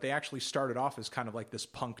know, but they actually started off as kind of like this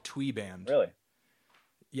punk twee band. Really?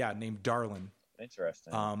 Yeah, named Darlin.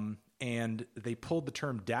 Interesting. And they pulled the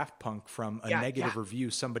term Daft Punk from a negative review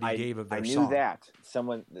somebody gave of their song. I knew that.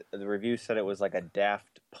 The review said it was like a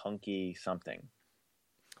Daft Punky something.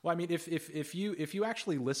 Well, I mean, if you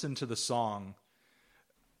actually listen to the song,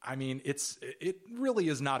 I mean, it really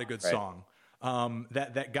is not a good song.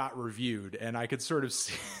 That got reviewed, and I could sort of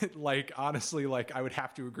see, like, honestly, like I would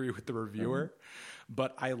have to agree with the reviewer,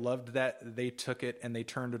 but I loved that they took it and they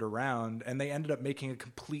turned it around, and they ended up making a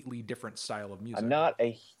completely different style of music. I'm not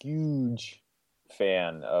a huge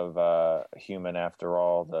fan of Human After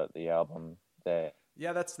All, the album.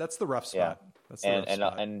 That's the rough spot. Yeah. That's the rough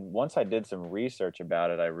spot. And once I did some research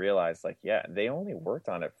about it, I realized, like, yeah, they only worked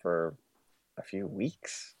on it for a few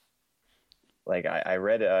weeks. Like I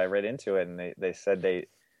read into it, and they said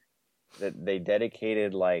they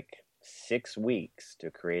dedicated like 6 weeks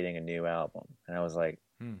to creating a new album, and I was like,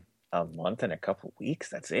 a month and a couple weeks,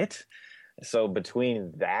 that's it? So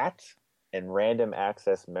between that and Random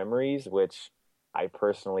Access Memories, which I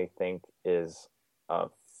personally think is a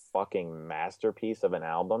fucking masterpiece of an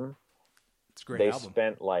album, it's a great they album.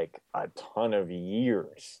 spent like a ton of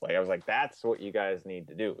years. Like I was like, that's what you guys need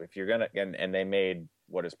to do if you're gonna, and they made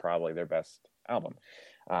what is probably their best album,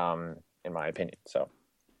 in my opinion. So,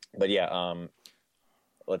 but yeah,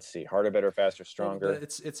 let's see, Harder, Better, Faster, Stronger.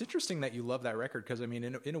 It's interesting that you love that record, because I mean,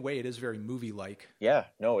 in a way, it is very movie like. Yeah,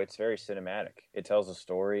 no, it's very cinematic. It tells a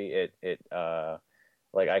story. It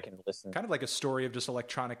like I can listen, kind of like a story of just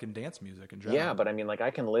electronic and dance music in general. Yeah, but I mean, like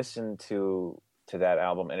I can listen to that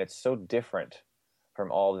album, and it's so different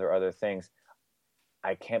from all their other things.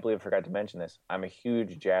 I can't believe I forgot to mention this. I'm a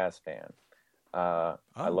huge jazz fan. I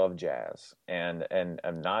love jazz, and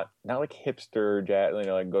I'm not like hipster jazz.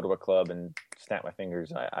 Like go to a club and snap my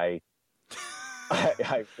fingers. I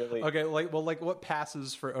really okay. Like what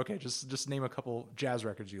passes for? Okay, just name a couple jazz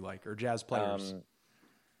records you like or jazz players.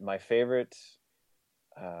 My favorite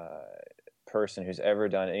person who's ever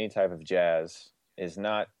done any type of jazz is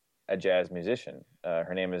not a jazz musician.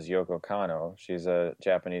 Her name is Yoko Kanno. She's a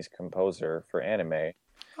Japanese composer for anime.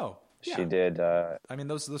 Oh, yeah. She did. I mean,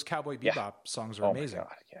 those Cowboy Bebop songs are amazing. Oh my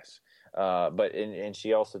God, yes. But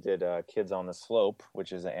she also did Kids on the Slope,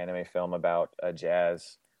 which is an anime film about a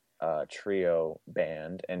jazz trio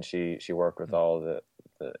band, and she worked with all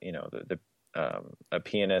the a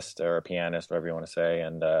pianist or a pianist, whatever you want to say,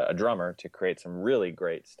 and a drummer to create some really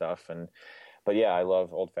great stuff. But yeah, I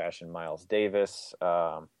love old fashioned Miles Davis.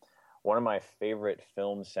 One of my favorite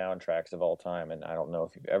film soundtracks of all time, and I don't know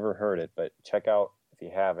if you've ever heard it, but check out, if you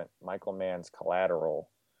haven't, Michael Mann's Collateral.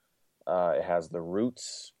 It has The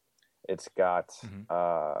Roots. It's got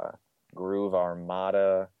Groove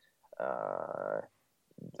Armada,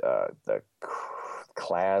 the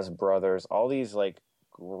Class Brothers, all these like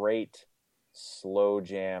great slow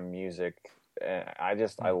jam music. I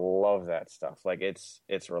love that stuff. Like it's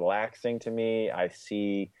relaxing to me. I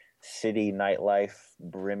see city nightlife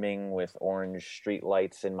brimming with orange street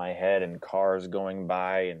lights in my head and cars going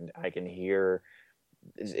by, and I can hear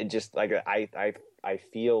it. Just like I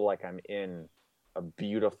feel like I'm in a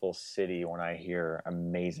beautiful city when I hear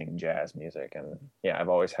amazing jazz music. And yeah, I've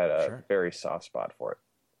always had a very soft spot for it.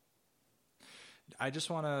 I just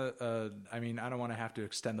want to, I don't want to have to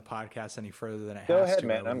extend the podcast any further than it Go has ahead, to.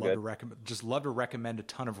 man. I'm good. Just love to recommend a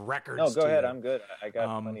ton of records. No, go ahead. I'm good. I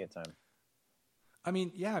got plenty of time.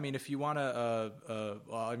 If you want to,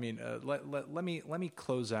 let me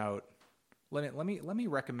close out. Let me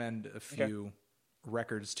recommend a few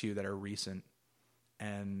records to you that are recent,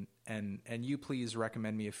 and you please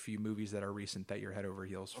recommend me a few movies that are recent that you're head over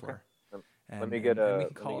heels for. Let me get a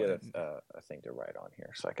thing to write on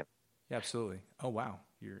here so I can. Yeah, absolutely. Oh wow,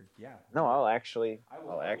 No, I'll actually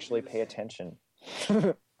pay attention.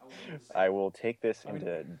 I will take this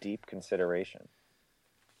into deep consideration.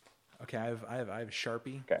 Okay, I have a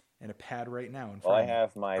Sharpie and a pad right now in front. Well, I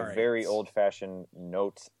have my very old-fashioned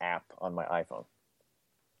notes app on my iPhone.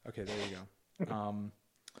 Okay, there you go. A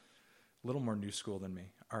little more new school than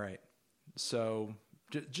me. All right, so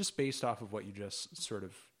just based off of what you just sort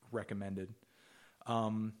of recommended,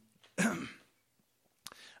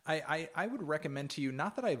 I would recommend to you,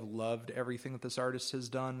 not that I've loved everything that this artist has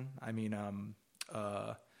done.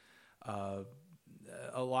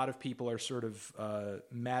 A lot of people are sort of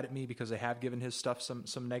mad at me because I have given his stuff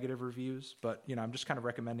some negative reviews, but I'm just kind of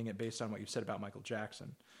recommending it based on what you've said about Michael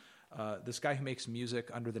Jackson. This guy who makes music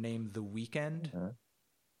under the name The Weeknd,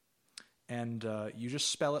 and you just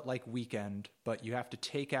spell it like weekend, but you have to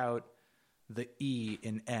take out the E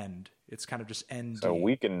in end. It's kind of just ND. So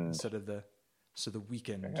weekend instead of the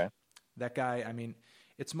Weeknd. Okay. That guy,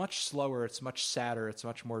 it's much slower, it's much sadder, it's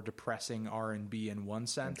much more depressing R&B in one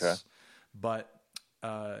sense, but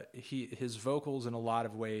his vocals in a lot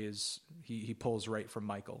of ways he pulls right from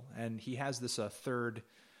Michael, and he has this third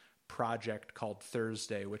project called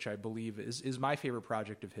Thursday, which I believe is my favorite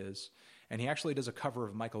project of his, and he actually does a cover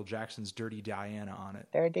of Michael Jackson's Dirty Diana on it.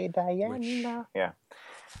 Dirty Diana.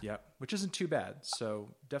 Which isn't too bad,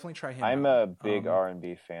 so definitely try him I'm out. a big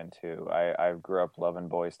R&B fan too. I grew up loving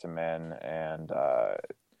Boyz II Men, and I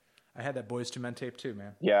had that Boyz II Men tape too,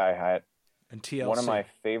 man. Yeah, I had. And TLC. One of my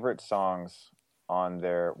favorite songs on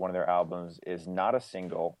one of their albums is not a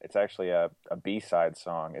single. It's actually a B-side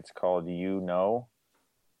song. It's called You Know.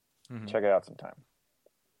 Mm-hmm. Check it out sometime.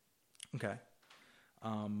 Okay.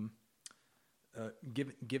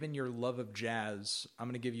 Given your love of jazz, I'm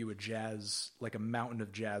going to give you a mountain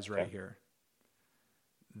of jazz right here.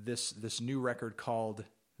 This new record called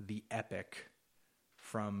The Epic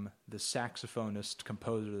from the saxophonist,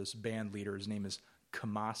 composer, this band leader. His name is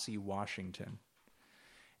Kamasi Washington.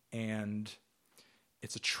 And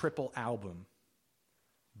it's a triple album,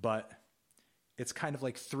 but it's kind of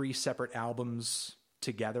like three separate albums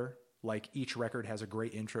together. Like each record has a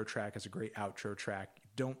great intro track, has a great outro track.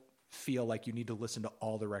 Don't feel like you need to listen to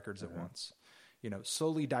all the records at once.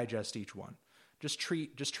 Slowly digest each one. Just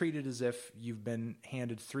treat it as if you've been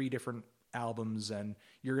handed three different albums and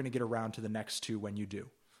you're going to get around to the next two when you do,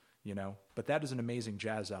 But that is an amazing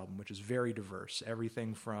jazz album, which is very diverse.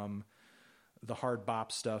 Everything from the hard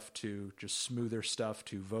bop stuff to just smoother stuff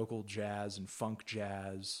to vocal jazz and funk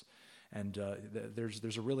jazz. And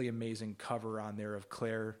there's a really amazing cover on there of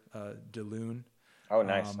Claire de Lune. Oh,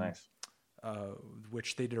 nice.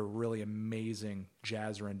 Which they did a really amazing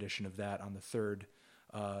jazz rendition of that on the third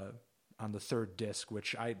disc,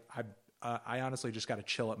 which I honestly just got a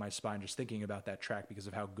chill at my spine just thinking about that track because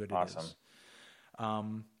of how good it is.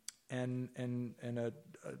 And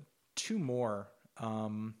two more.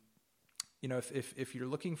 If you're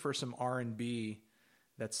looking for some R&B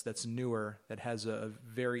that's newer, that has a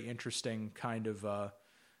very interesting kind of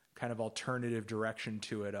alternative direction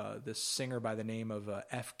to it. This singer by the name of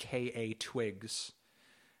FKA Twigs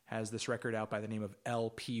has this record out by the name of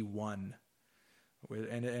LP1,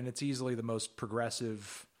 and it's easily the most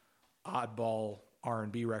progressive, oddball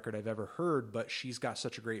R&B record I've ever heard. But she's got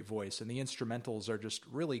such a great voice, and the instrumentals are just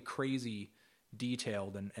really crazy,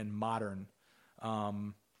 detailed and modern.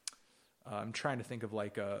 I'm trying to think of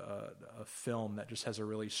like a film that just has a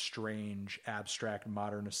really strange, abstract,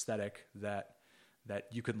 modern aesthetic that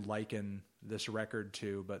you could liken this record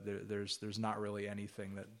to, but there's not really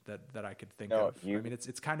anything that I could think of.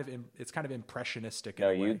 It's kind of impressionistic.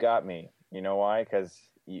 No, you got me. You know why? Because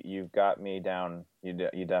you've got me down. You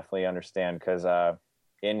definitely understand. Because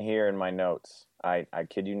in here in my notes, I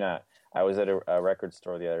kid you not, I was at a record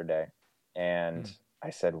store the other day, and Mm, I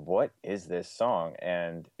said, "What is this song?"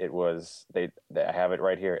 And it was I have it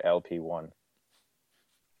right here, LP1,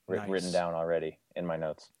 written nice. down already in my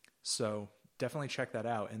notes. So definitely check that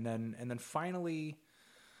out. And then finally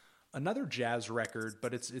another jazz record,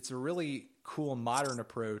 but it's a really cool modern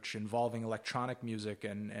approach involving electronic music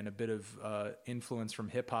and a bit of influence from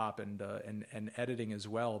hip hop and editing as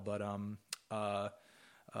well. But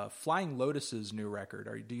Flying Lotus's new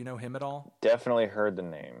record. Do you know him at all? Definitely heard the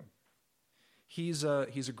name. He's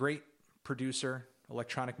a great producer,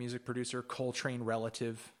 electronic music producer, Coltrane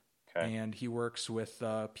relative, Okay. and he works with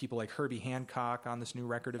people like Herbie Hancock on this new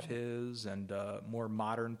record of his, and more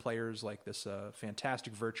modern players like this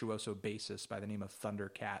fantastic virtuoso bassist by the name of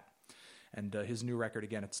Thundercat. And his new record,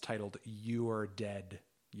 again, it's titled "You're Dead,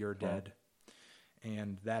 You're Dead,"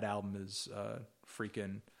 and that album is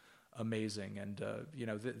freaking amazing. And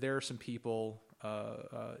there are some people.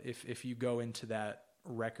 If you go into that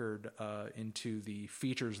record into the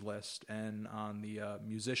features list and on the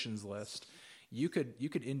musicians list, you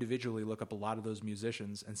could individually look up a lot of those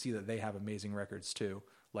musicians and see that they have amazing records too.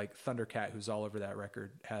 Like Thundercat, who's all over that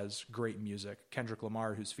record, has great music. Kendrick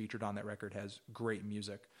Lamar, who's featured on that record, has great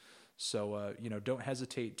music. So don't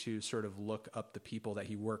hesitate to sort of look up the people that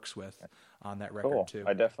he works with on that record Cool. too.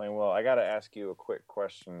 I definitely will. I got to ask you a quick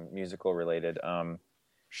question, musical related.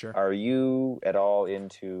 Sure. Are you at all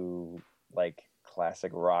into like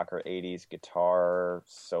classic rock or 80s guitar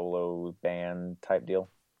solo band type deal?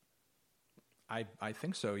 I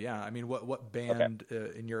think so. Yeah. I mean, what Okay. band,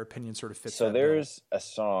 in your opinion, sort of fits So that bill? there's a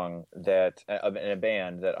song that in a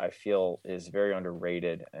band that I feel is very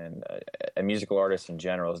underrated, and a musical artist in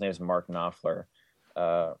general. His name is Mark Knopfler,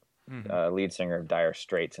 uh, Hmm. lead singer of Dire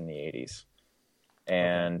Straits in the '80s, Okay.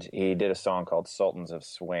 and he did a song called "Sultans of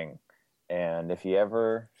Swing." And if you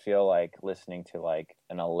ever feel like listening to like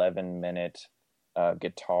an 11-minute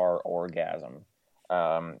guitar orgasm,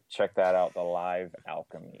 check that out. The Live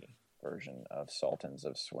Alchemy version of Sultans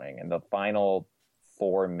of Swing, and the final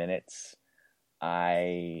 4 minutes,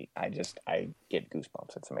 I get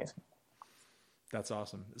goosebumps. It's amazing. That's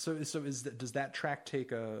awesome. So does that track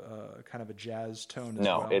take a kind of a jazz tone as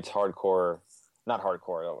No, well? it's hardcore, not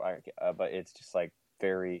hardcore though, but it's just like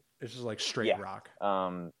very, It's just like straight yeah. rock.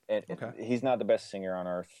 And Okay. he's not the best singer on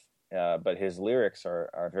earth, but his lyrics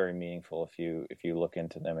are very meaningful if you look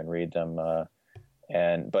into them and read them.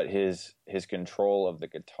 But his control of the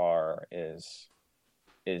guitar is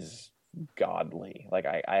godly. Like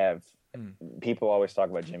I have Mm. people always talk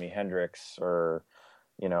about Jimi Hendrix or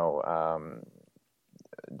you know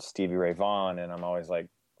Stevie Ray Vaughan, and I'm always like,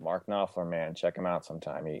 Mark Knopfler, man, check him out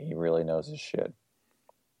sometime. He really knows his shit.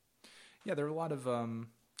 Yeah, there are a lot of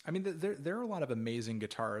I mean, there are a lot of amazing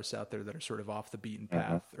guitarists out there that are sort of off the beaten Mm-hmm.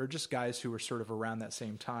 path, or just guys who are sort of around that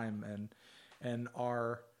same time and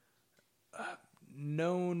are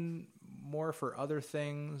known more for other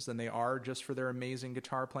things than they are just for their amazing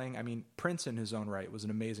guitar playing. I mean, Prince in his own right was an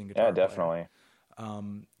amazing Yeah, guitar player. definitely.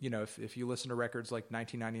 If you listen to records like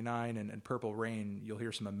 1999 and Purple Rain, you'll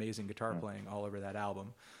hear some amazing guitar playing all over that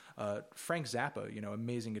album. Frank Zappa,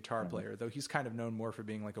 amazing guitar Mm-hmm. player, though he's kind of known more for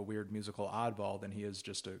being like a weird musical oddball than he is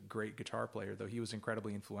just a great guitar player, though he was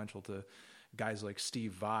incredibly influential to guys like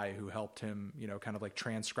Steve Vai, who helped him, kind of like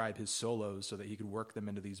transcribe his solos so that he could work them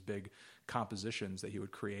into these big compositions that he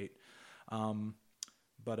would create.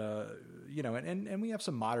 But and we have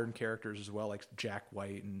some modern characters as well, like Jack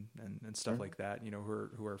White and stuff like that,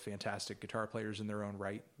 who are fantastic guitar players in their own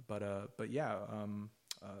right. But yeah,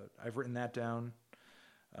 I've written that down.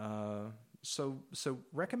 So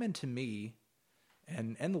recommend to me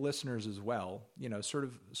and the listeners as well, sort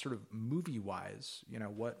of movie wise,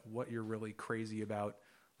 what you're really crazy about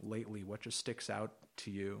lately, what just sticks out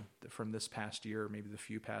to you from this past year, maybe the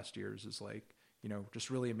few past years, is like, just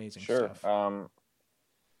really amazing Sure. stuff.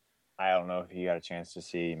 I don't know if you got a chance to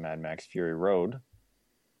see Mad Max Fury Road.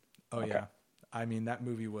 Oh Okay. yeah. I mean, that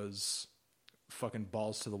movie was fucking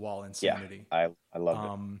balls to the wall Yeah, insanity. I loved it.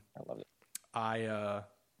 Um, I loved it.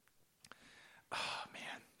 Oh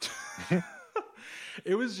man,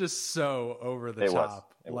 it was just so over the It was.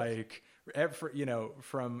 top. It was. Like,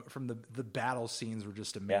 from the battle scenes were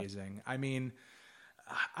just Yeah. amazing. I mean,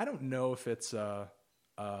 I don't know if it's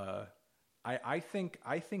I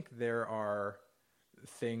think there are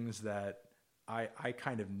things that I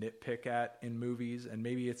kind of nitpick at in movies, and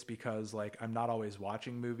maybe it's because like I'm not always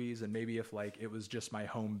watching movies, and maybe if like it was just my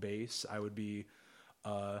home base, I would be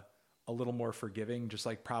a little more forgiving. Just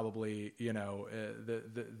like probably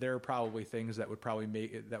there are probably things that would probably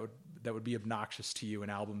make it that would be obnoxious to you in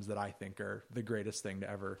albums that I think are the greatest thing to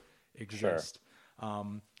ever Sure. exist.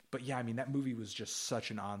 But yeah, I mean, that movie was just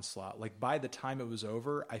such an onslaught. Like by the time it was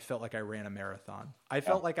over, I felt like I ran a marathon. I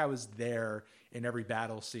felt like I was there in every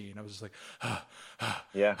battle scene. I was just like,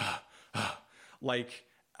 Yeah. like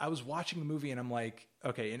I was watching the movie and I'm like,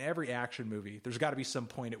 okay, in every action movie, there's got to be some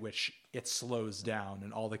point at which it slows down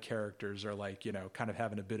and all the characters are like, you know, kind of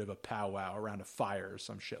having a bit of a powwow around a fire or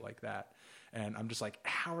some shit like that. And I'm just like,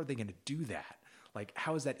 how are they going to do that? Like,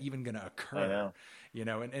 how is that even going to occur? I know. You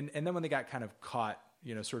know, and then when they got kind of caught,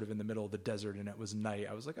 you know, sort of in the middle of the desert and it was night,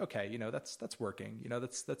 I was like, okay, you know, that's working. You know,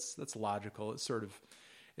 that's logical. It's sort of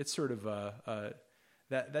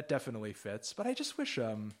that definitely fits. But I just wish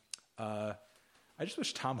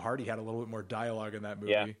Tom Hardy had a little bit more dialogue in that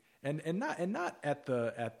movie. Yeah. And not at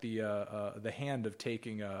the hand of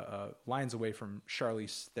taking lines away from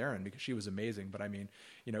Charlize Theron, because she was amazing. But I mean,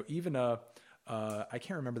 you know, even I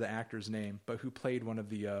can't remember the actor's name, but who played one of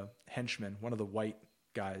the henchmen, one of the white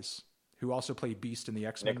guys, who also played Beast in the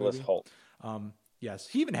X-Men Nicholas movie. Hoult. Yes,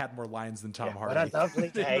 he even had more lines than Tom Hardy. What a lovely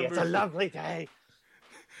day! It's a lovely day.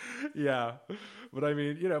 Yeah, but I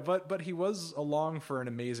mean, you know, but he was along for an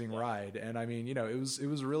amazing ride, and I mean, you know, it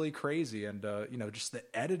was really crazy, and you know, just the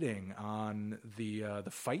editing on the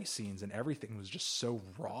fight scenes and everything was just so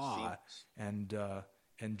raw and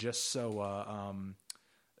just so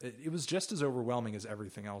it was just as overwhelming as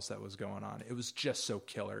everything else that was going on. It was just so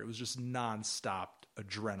killer. It was just nonstop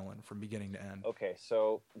adrenaline from beginning to end. Okay,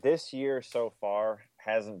 so this year so far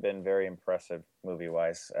hasn't been very impressive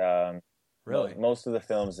movie-wise. Really? Most of the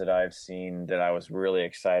films that I've seen that I was really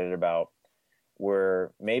excited about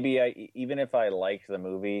were maybe even if I liked the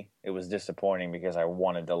movie, it was disappointing because I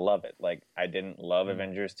wanted to love it. Like I didn't love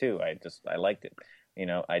Avengers 2. I liked it. You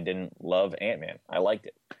know, I didn't love Ant-Man. I liked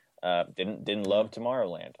it. Didn't love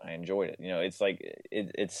Tomorrowland. I enjoyed it. You know, it's like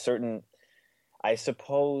it's certain. I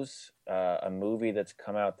suppose a movie that's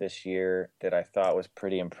come out this year that I thought was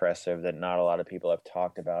pretty impressive that not a lot of people have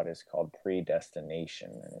talked about is called Predestination,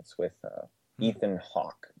 and it's with Ethan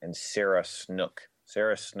Hawke and Sarah Snook.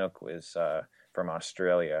 Sarah Snook was from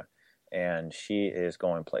Australia, and she is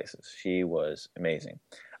going places. She was amazing.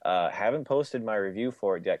 Haven't posted my review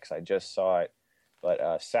for it yet because I just saw it,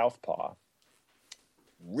 but Southpaw,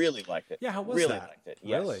 really liked it. Yeah, how was really that? Liked it.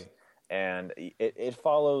 Yes. Really? And it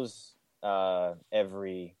follows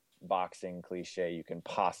every boxing cliche you can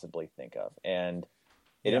possibly think of, and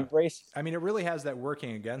it embraces. I mean, it really has that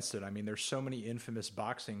working against it. I mean, there's so many infamous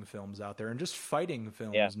boxing films out there, and just fighting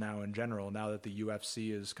films now in general. Now that the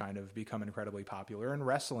UFC has kind of become incredibly popular, and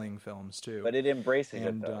wrestling films too. But it embraces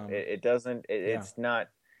it though. It doesn't. It's not.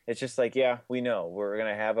 It's just like, yeah, we know we're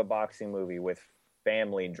gonna have a boxing movie with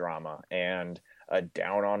family drama and a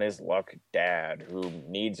down on his luck dad who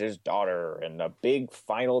needs his daughter and a big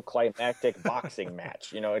final climactic boxing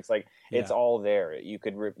match. You know, it's like it's all there. You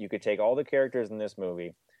could take all the characters in this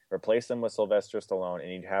movie, replace them with Sylvester Stallone,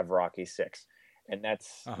 and you'd have Rocky 6. And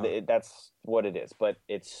that's what it is. But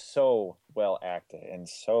it's so well acted and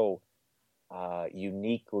so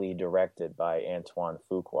uniquely directed by Antoine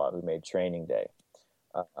Fuqua, who made Training Day.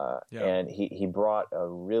 And he brought a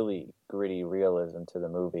really gritty realism to the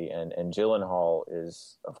movie, and Gyllenhaal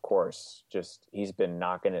is, of course, he's been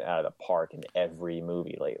knocking it out of the park in every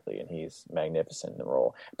movie lately, and he's magnificent in the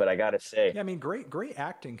role. But I gotta say, I mean, great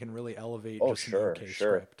acting can really elevate an okay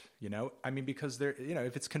script, you know. I mean, because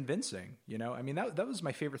if it's convincing, you know, I mean, that was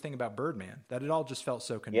my favorite thing about Birdman, that it all just felt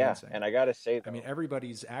so convincing. Yeah, and I gotta say, though, I mean,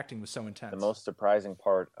 everybody's acting was so intense. The most surprising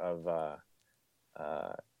part of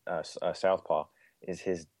Southpaw is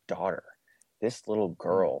his daughter. This little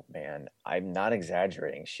girl, man, I'm not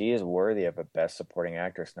exaggerating. She is worthy of a Best Supporting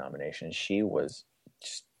Actress nomination. She was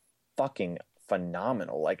just fucking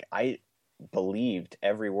phenomenal. Like, I believed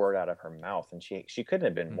every word out of her mouth, and she couldn't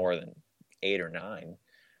have been more than 8 or 9.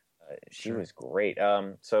 She was great.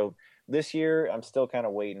 So this year, I'm still kind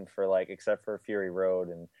of waiting for, except for Fury Road,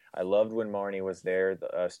 and I loved when Marnie was there,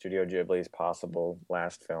 Studio Ghibli's Possible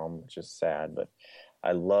last film, which is sad, but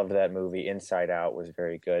I loved that movie. Inside Out was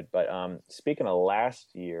very good. But speaking of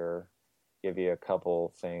last year, give you a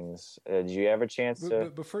couple things. Did you have a chance to...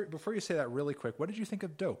 Before you say that really quick, what did you think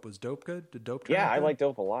of Dope? Was Dope good? Did Dope turn out I good? like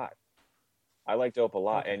Dope a lot.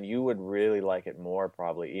 Okay. And you would really like it more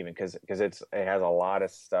probably even because it has a lot of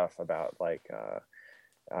stuff about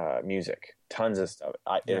music. Tons of stuff.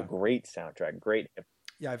 A great soundtrack. Great.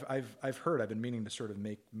 Yeah, I've heard. I've been meaning to sort of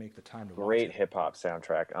make the time to watch it. Great hip-hop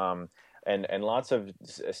soundtrack. And lots of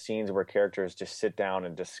scenes where characters just sit down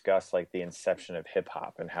and discuss the inception of hip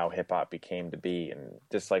hop and how hip hop became to be, and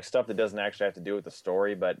just stuff that doesn't actually have to do with the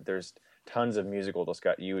story, but there's tons of musical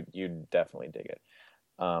discussion. You'd definitely dig it.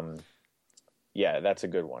 Yeah, that's a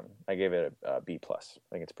good one. I gave it a B+. I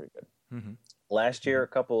think it's pretty good. Mm-hmm. Last year, a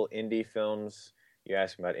couple indie films. You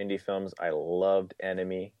asked me about indie films. I loved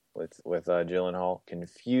Enemy with Gyllenhaal.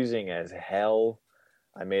 Confusing as hell.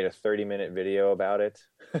 I made a 30-minute video about it.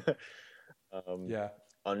 Yeah.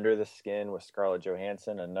 Under the Skin with Scarlett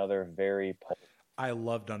Johansson, another very. I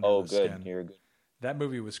loved Under the Skin. You're good. That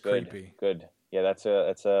movie was Good, creepy. Good. Yeah, that's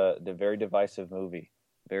a very divisive movie.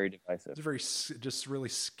 Very divisive. It's a very just really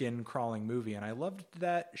skin crawling movie, and I loved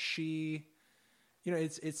that she. You know,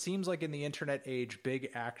 it seems like in the internet age,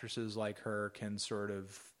 big actresses like her can sort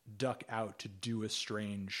of duck out to do a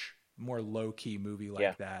strange, more low key movie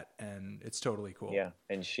like that, and it's totally cool. Yeah,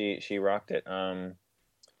 and she rocked it.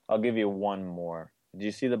 I'll give you one more. Did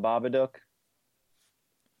you see The Babadook?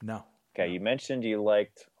 No. Okay, no. You mentioned you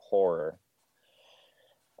liked horror.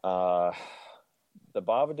 The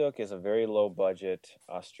Babadook is a very low budget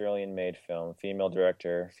Australian made film, female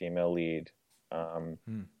director, female lead.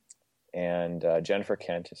 And Jennifer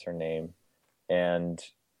Kent is her name. And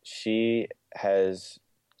she has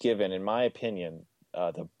given, in my opinion,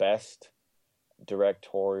 the best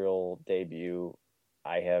directorial debut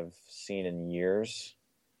I have seen in years.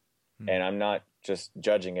 And I'm not just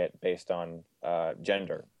judging it based on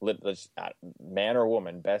gender. Man or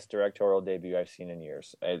woman, best directorial debut I've seen in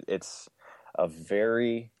years. It's a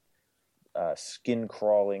very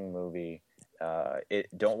skin-crawling movie.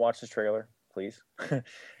 Don't watch the trailer, please.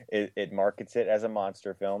 It markets it as a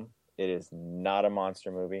monster film. It is not a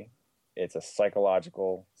monster movie. It's a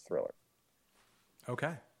psychological thriller.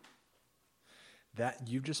 Okay. That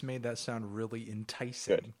you just made that sound really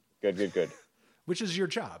enticing. Good. Which is your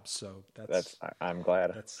job, so that's I'm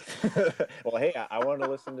glad. Well, hey, I wanted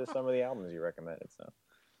to listen to some of the albums you recommended. So,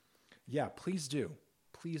 yeah, please do.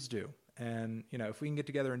 And if we can get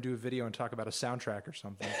together and do a video and talk about a soundtrack or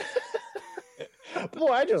something.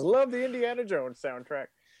 Boy, I just love the Indiana Jones soundtrack.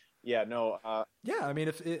 Yeah, no. Yeah, I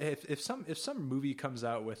mean, if some movie comes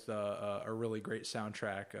out with a really great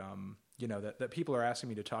soundtrack, that people are asking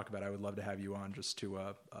me to talk about, I would love to have you on just to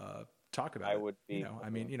talk about. I would be.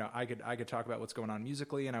 I could talk about what's going on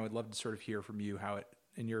musically, and I would love to sort of hear from you how it,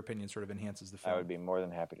 in your opinion, sort of enhances the film. I would be more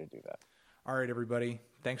than happy to do that. All right, everybody.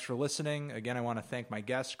 Thanks for listening. Again, I want to thank my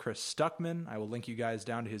guest, Chris Stuckmann. I will link you guys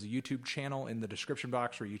down to his YouTube channel in the description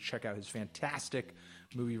box where you check out his fantastic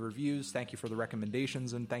movie reviews. Thank you for the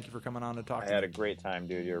recommendations, and thank you for coming on to talk to me. I had a great time,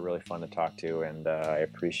 dude. You're really fun to talk to, and I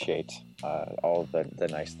appreciate all the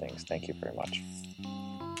nice things. Thank you very much.